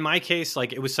 And in my case,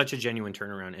 like, it was such a genuine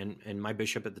turnaround. And my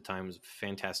bishop at the time was a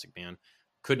fantastic man.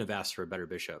 Couldn't have asked for a better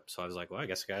bishop. So I was like, well, I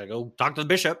guess I got to go talk to the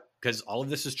bishop, because all of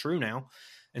this is true now.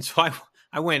 And so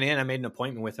I went in, I made an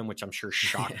appointment with him, which I'm sure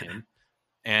shocked him.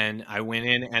 And I went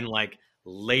in and like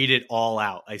laid it all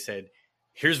out. I said,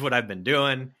 here's what I've been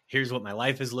doing. Here's what my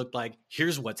life has looked like.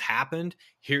 Here's what's happened.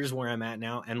 Here's where I'm at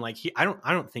now. And like, I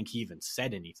don't think he even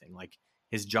said anything. Like,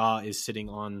 his jaw is sitting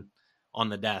on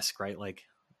the desk, right? Like,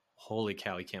 holy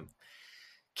cow, he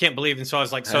can't believe. And so I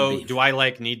was like, so do I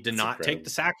like need to not take the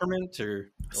sacrament,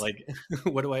 or like,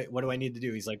 what do I need to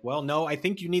do? He's like, well, no, I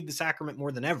think you need the sacrament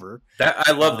more than ever. That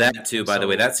I love that too, by the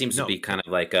way. That seems to be kind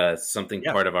of like something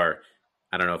part of our,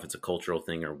 I don't know if it's a cultural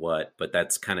thing or what, but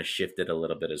that's kind of shifted a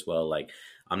little bit as well. Like,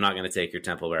 I'm not going to take your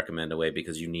temple recommend away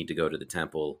because you need to go to the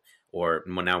temple, or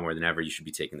now more than ever, you should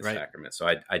be taking the sacrament. So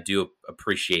I do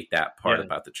appreciate that part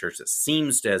about the church that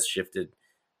seems to have shifted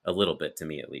a little bit, to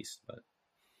me at least. But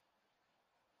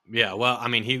yeah, well, I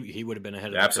mean, he would have been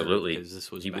ahead of absolutely. The curve,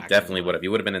 this was he definitely would have. He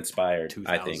would have been inspired,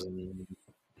 I think.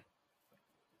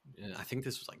 I think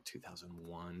this was like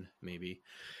 2001, maybe,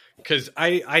 because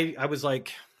I was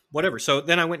like, whatever. So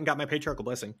then I went and got my patriarchal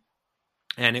blessing,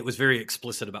 and it was very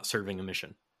explicit about serving a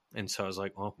mission. And so I was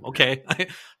like, well, okay,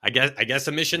 I guess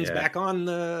a mission's back on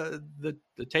the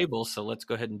table. So let's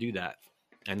go ahead and do that.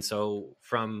 And so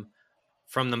from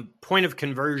the point of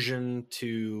conversion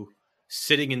to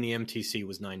sitting in the MTC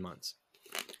was 9 months.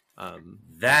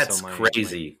 That's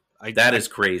crazy. That is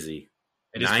crazy.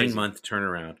 9-month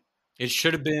turnaround. It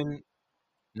should have been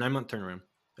 9-month turnaround.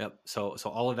 Yep. So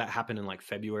all of that happened in like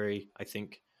February, I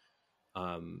think.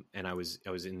 And I was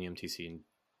in the MTC in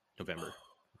November.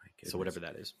 Oh my So whatever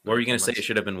that is. What were you going to say? It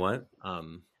should have been what?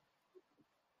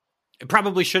 It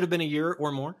probably should have been a year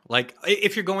or more. Like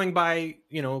if you're going by,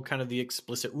 kind of the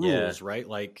explicit rules, right?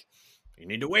 Like you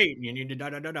need to wait, you need to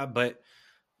da. But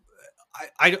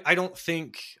I don't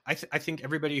think, I think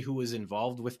everybody who was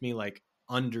involved with me, like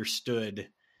understood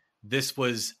this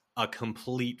was a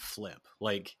complete flip.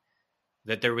 Like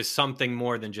that there was something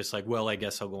more than just like, well, I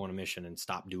guess I'll go on a mission and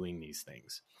stop doing these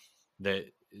things. That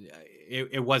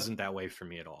it wasn't that way for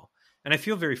me at all. And I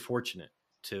feel very fortunate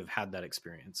to have had that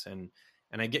experience. And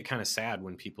I get kind of sad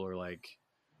when people are like,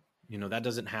 that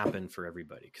doesn't happen for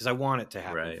everybody, because I want it to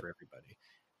happen for everybody.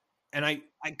 And I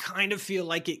kind of feel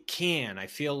like it can. I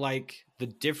feel like the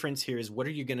difference here is, what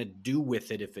are you going to do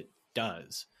with it if it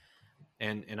does?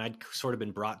 And I'd sort of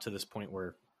been brought to this point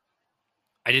where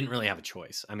I didn't really have a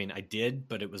choice. I mean, I did,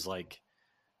 but it was like,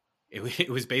 it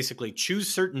was basically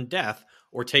choose certain death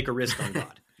or take a risk on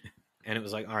God. And it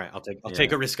was like, all right, I'll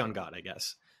take a risk on God, I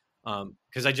guess.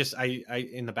 Cause I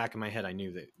in the back of my head, I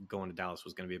knew that going to Dallas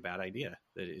was going to be a bad idea,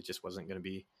 that it just wasn't going to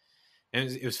be. And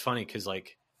it was funny, cause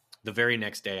like the very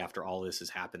next day after all this has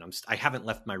happened, I haven't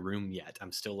left my room yet.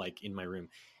 I'm still like in my room.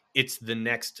 It's the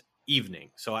next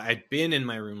evening. So I'd been in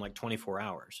my room like 24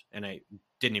 hours and I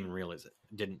didn't even realize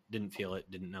it. Didn't feel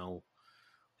it. Didn't know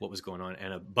what was going on.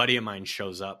 And a buddy of mine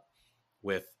shows up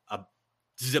with a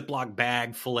Ziploc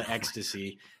bag full of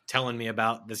ecstasy, telling me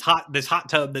about this hot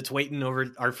tub that's waiting over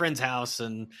our friend's house,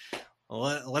 and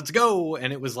let's go.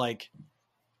 And it was like,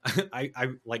 I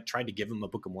like tried to give him a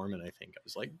Book of Mormon. I think I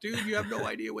was like, dude, you have no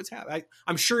idea what's happening.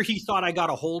 I'm sure he thought I got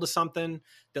a hold of something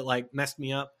that like messed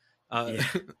me up.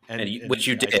 Which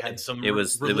you did. It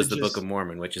was the Book of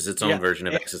Mormon, which is its own version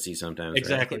of ecstasy sometimes.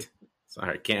 Exactly. Right?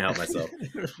 Sorry, can't help myself.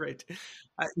 Right.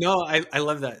 I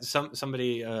love that.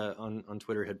 Somebody on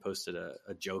Twitter had posted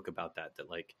a joke about that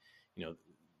like,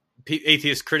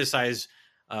 atheists criticize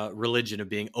religion of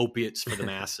being opiates for the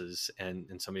masses, and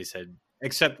somebody said,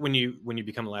 except when you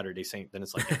become a Latter-day Saint, then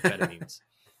it's like amphetamines,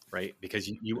 right? Because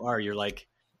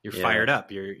you're fired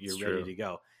up, you're ready to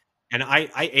go. And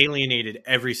I alienated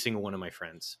every single one of my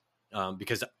friends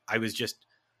because I was just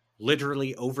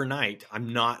literally overnight,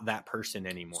 I'm not that person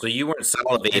anymore. So you weren't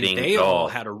salivating and they at all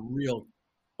had a real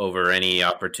over any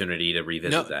opportunity to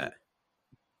revisit that.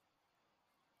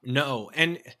 No,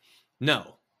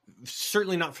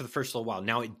 certainly not for the first little while.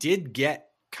 Now it did get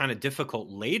kind of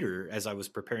difficult later as I was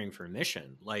preparing for a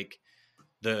mission. Like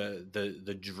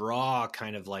the draw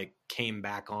kind of like came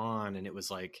back on, and it was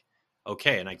like,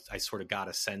 okay. And I sort of got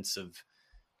a sense of,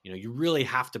 you really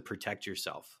have to protect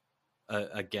yourself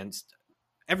against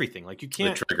everything. Like you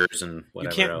can't the triggers and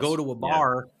whatever. You can't else. Go to a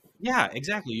bar. Yeah,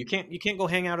 exactly. You can't go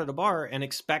hang out at a bar and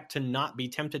expect to not be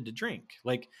tempted to drink.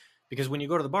 Like, because when you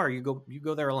go to the bar, you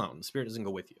go there alone. The Spirit doesn't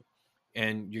go with you,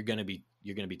 and you're going to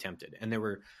be tempted. And there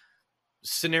were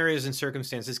scenarios and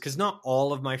circumstances, because not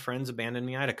all of my friends abandoned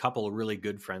me. I had a couple of really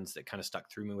good friends that kind of stuck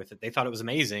through me with it. They thought it was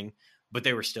amazing, but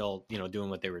they were still, doing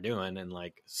what they were doing and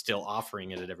like still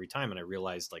offering it at every time. And I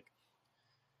realized like,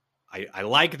 I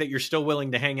like that you're still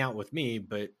willing to hang out with me,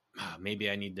 but maybe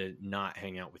I need to not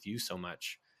hang out with you so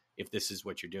much if this is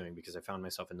what you're doing, because I found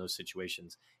myself in those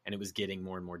situations and it was getting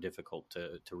more and more difficult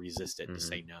to resist it, to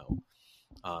say no.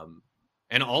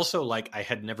 And also like I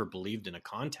had never believed in a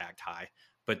contact high,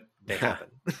 but they happen.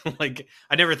 Like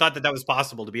I never thought that was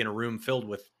possible to be in a room filled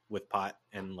with pot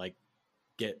and like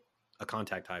get a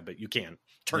contact high, but you can,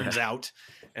 turns out.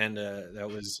 And that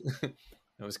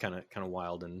was kind of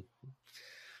wild.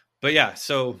 But yeah,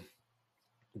 so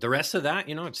the rest of that,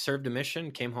 it served a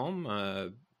mission, came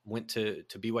home, went to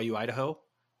BYU, Idaho,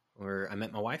 where I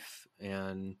met my wife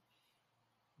and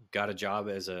got a job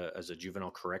as a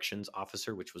juvenile corrections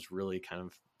officer, which was really kind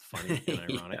of funny and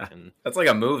ironic. Yeah, and that's like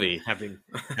a movie. Having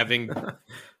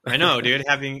I know, dude,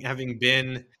 having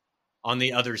been on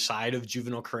the other side of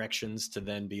juvenile corrections to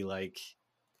then be like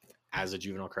as a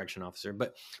juvenile correction officer,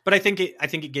 but I think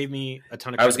it gave me a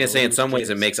ton of. I was going to say, in some ways,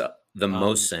 it makes the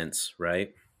most sense,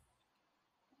 right?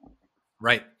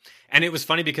 Right, and it was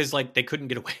funny because like they couldn't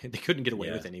get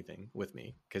away with anything with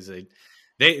me, because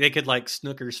they could like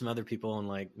snooker some other people and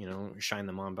like shine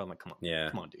them on, but I'm like, come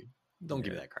on, dude, don't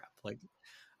give me that crap. Like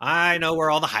I know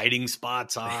where all the hiding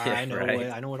spots are. I know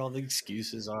I know what all the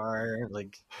excuses are.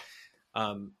 Like,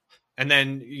 and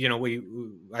then,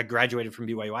 I graduated from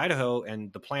BYU, Idaho,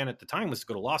 and the plan at the time was to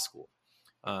go to law school,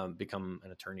 become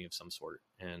an attorney of some sort.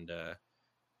 And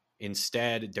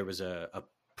instead, there was a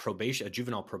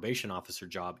juvenile probation officer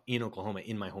job in Oklahoma,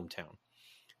 in my hometown.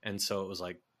 And so it was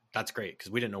like, that's great,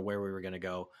 because we didn't know where we were going to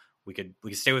go. We could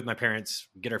stay with my parents,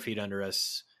 get our feet under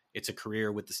us. It's a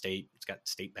career with the state. It's got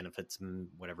state benefits and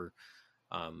whatever.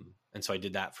 And so I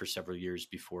did that for several years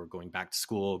before going back to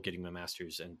school, getting my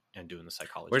master's and doing the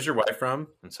psychology. Where's your wife from?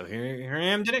 And so here I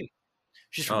am today.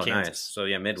 She's from Kansas. Nice. So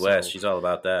yeah, Midwest. She's all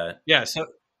about that. Yeah.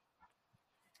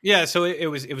 So it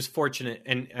was fortunate.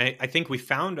 And I think we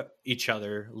found each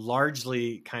other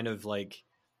largely kind of like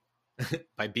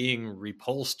by being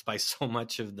repulsed by so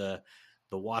much of the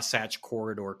Wasatch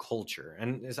Corridor culture.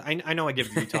 And I know I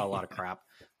give Utah a lot of crap.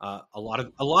 A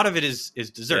lot of it is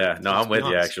deserved. Yeah, no, I'm with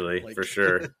you actually, for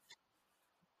sure.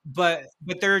 But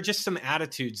there are just some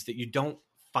attitudes that you don't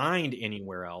find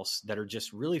anywhere else that are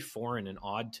just really foreign and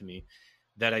odd to me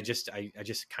that I just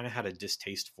kind of had a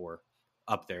distaste for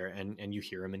up there, and you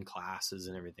hear them in classes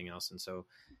and everything else. And so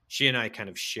she and I kind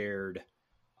of shared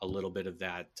a little bit of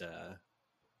that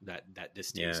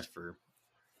distaste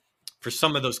for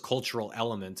some of those cultural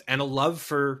elements, and a love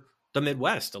for the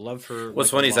Midwest, a love for what's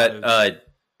funny is that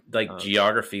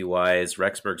geography wise,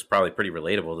 Rexburg's probably pretty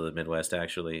relatable to the Midwest,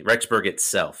 actually. Rexburg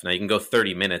itself. Now you can go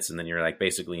 30 minutes and then you're like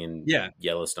basically in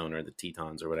Yellowstone or the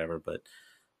Tetons or whatever, but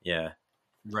yeah.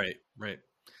 Right.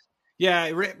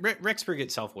 Yeah. Rexburg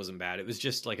itself wasn't bad. It was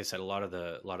just, like I said, a lot of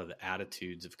the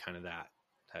attitudes of kind of that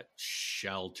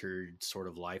sheltered sort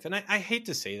of life. And I hate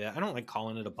to say that. I don't like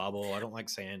calling it a bubble. I don't like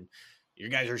saying you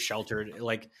guys are sheltered.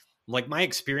 Like my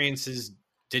experiences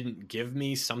didn't give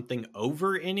me something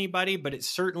over anybody, but it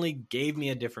certainly gave me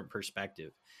a different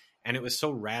perspective. And it was so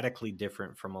radically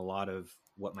different from a lot of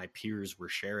what my peers were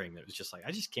sharing that it was just like,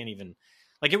 I just can't even,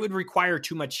 like, it would require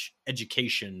too much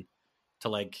education to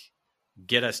like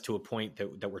get us to a point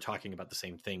that we're talking about the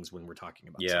same things when we're talking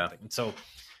about something. And so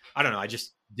I don't know. I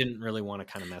just didn't really want to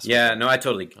kind of mess with it. No, I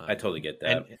totally get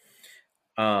that.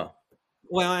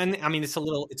 Well, and I mean, it's a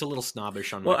little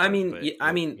snobbish on my part, it is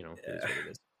what it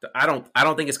is. I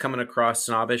don't think it's coming across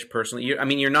snobbish personally.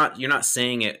 You're not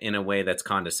saying it in a way that's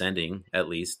condescending. At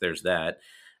least there's that.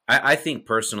 I think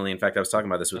personally, in fact, I was talking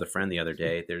about this with a friend the other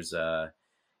day. There's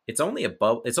it's only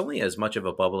as much of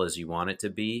a bubble as you want it to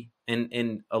be,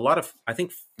 and a lot of, I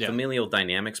think, familial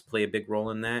dynamics play a big role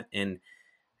in that. And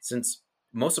since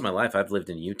most of my life I've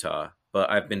lived in Utah, but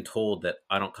I've been told that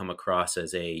I don't come across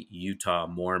as a Utah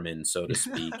Mormon, so to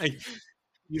speak.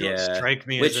 You don't strike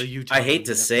me as a Utah. I hate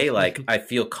to say, like, I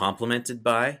feel complimented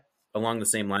by, along the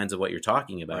same lines of what you're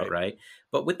talking about, right?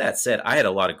 But with that said, I had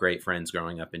a lot of great friends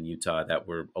growing up in Utah that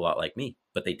were a lot like me,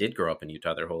 but they did grow up in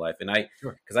Utah their whole life. And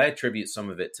because I attribute some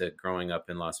of it to growing up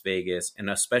in Las Vegas, and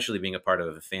especially being a part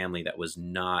of a family that was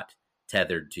not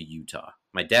tethered to Utah.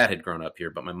 My dad had grown up here,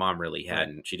 but my mom really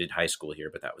hadn't. She did high school here,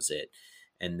 but that was it.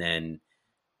 And then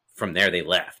from there they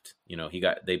left.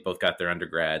 They both got their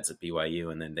undergrads at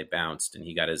BYU, and then they bounced, and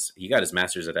he got his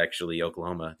master's at actually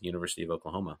Oklahoma, the University of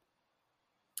Oklahoma.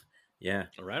 Yeah.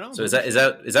 Right on. So is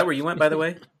that where you went, by the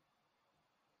way?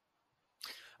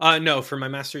 No, for my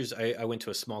master's, I went to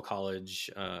a small college,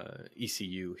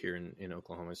 ECU here in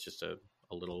Oklahoma. It's just a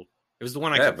little. It was the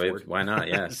one I could afford. Why not?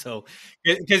 Yeah. So,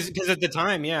 because at the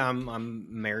time, I'm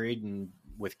married and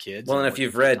with kids. Well, and if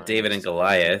you've read David and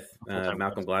Goliath,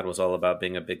 Malcolm Gladwell was all about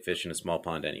being a big fish in a small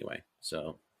pond anyway.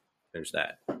 So there's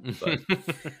that. But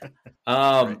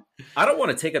I don't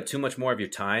want to take up too much more of your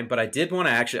time, but I did want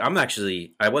to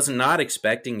I was not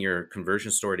expecting your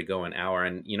conversion story to go an hour.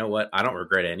 And you know what? I don't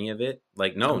regret any of it.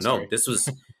 Like, no, this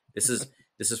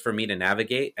is for me to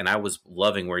navigate. And I was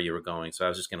loving where you were going. So I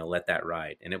was just going to let that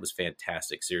ride. And it was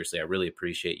fantastic. Seriously, I really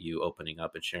appreciate you opening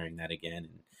up and sharing that again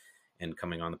and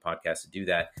coming on the podcast to do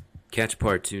that. Catch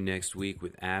part 2 next week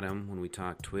with Adam when we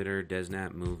talk Twitter,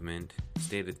 Desnat movement,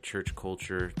 state of church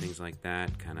culture, things like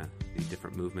that, kind of the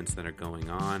different movements that are going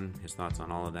on, his thoughts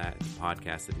on all of that, the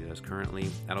podcast that he does currently.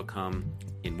 That'll come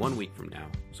in 1 week from now.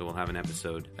 So we'll have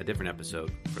a different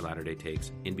episode for Latter-day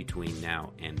Takes in between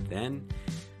now and then.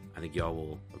 I think y'all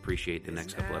will appreciate the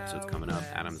next couple episodes coming up.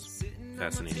 Adam's a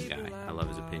fascinating guy. I love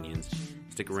his opinions.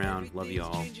 Stick around. Love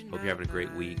y'all. Hope you're having a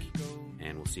great week.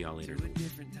 And we'll see y'all later.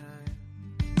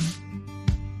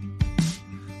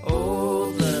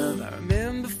 Old love, I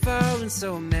remember falling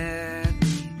so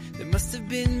madly. There must have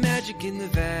been magic in the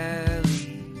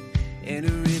valley and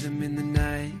a rhythm in the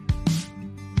night.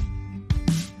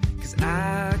 'Cause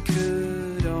I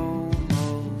could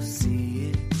almost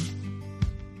see it.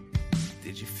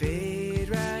 Did you fade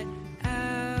right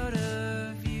out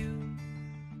of view?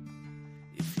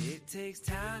 If it takes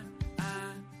time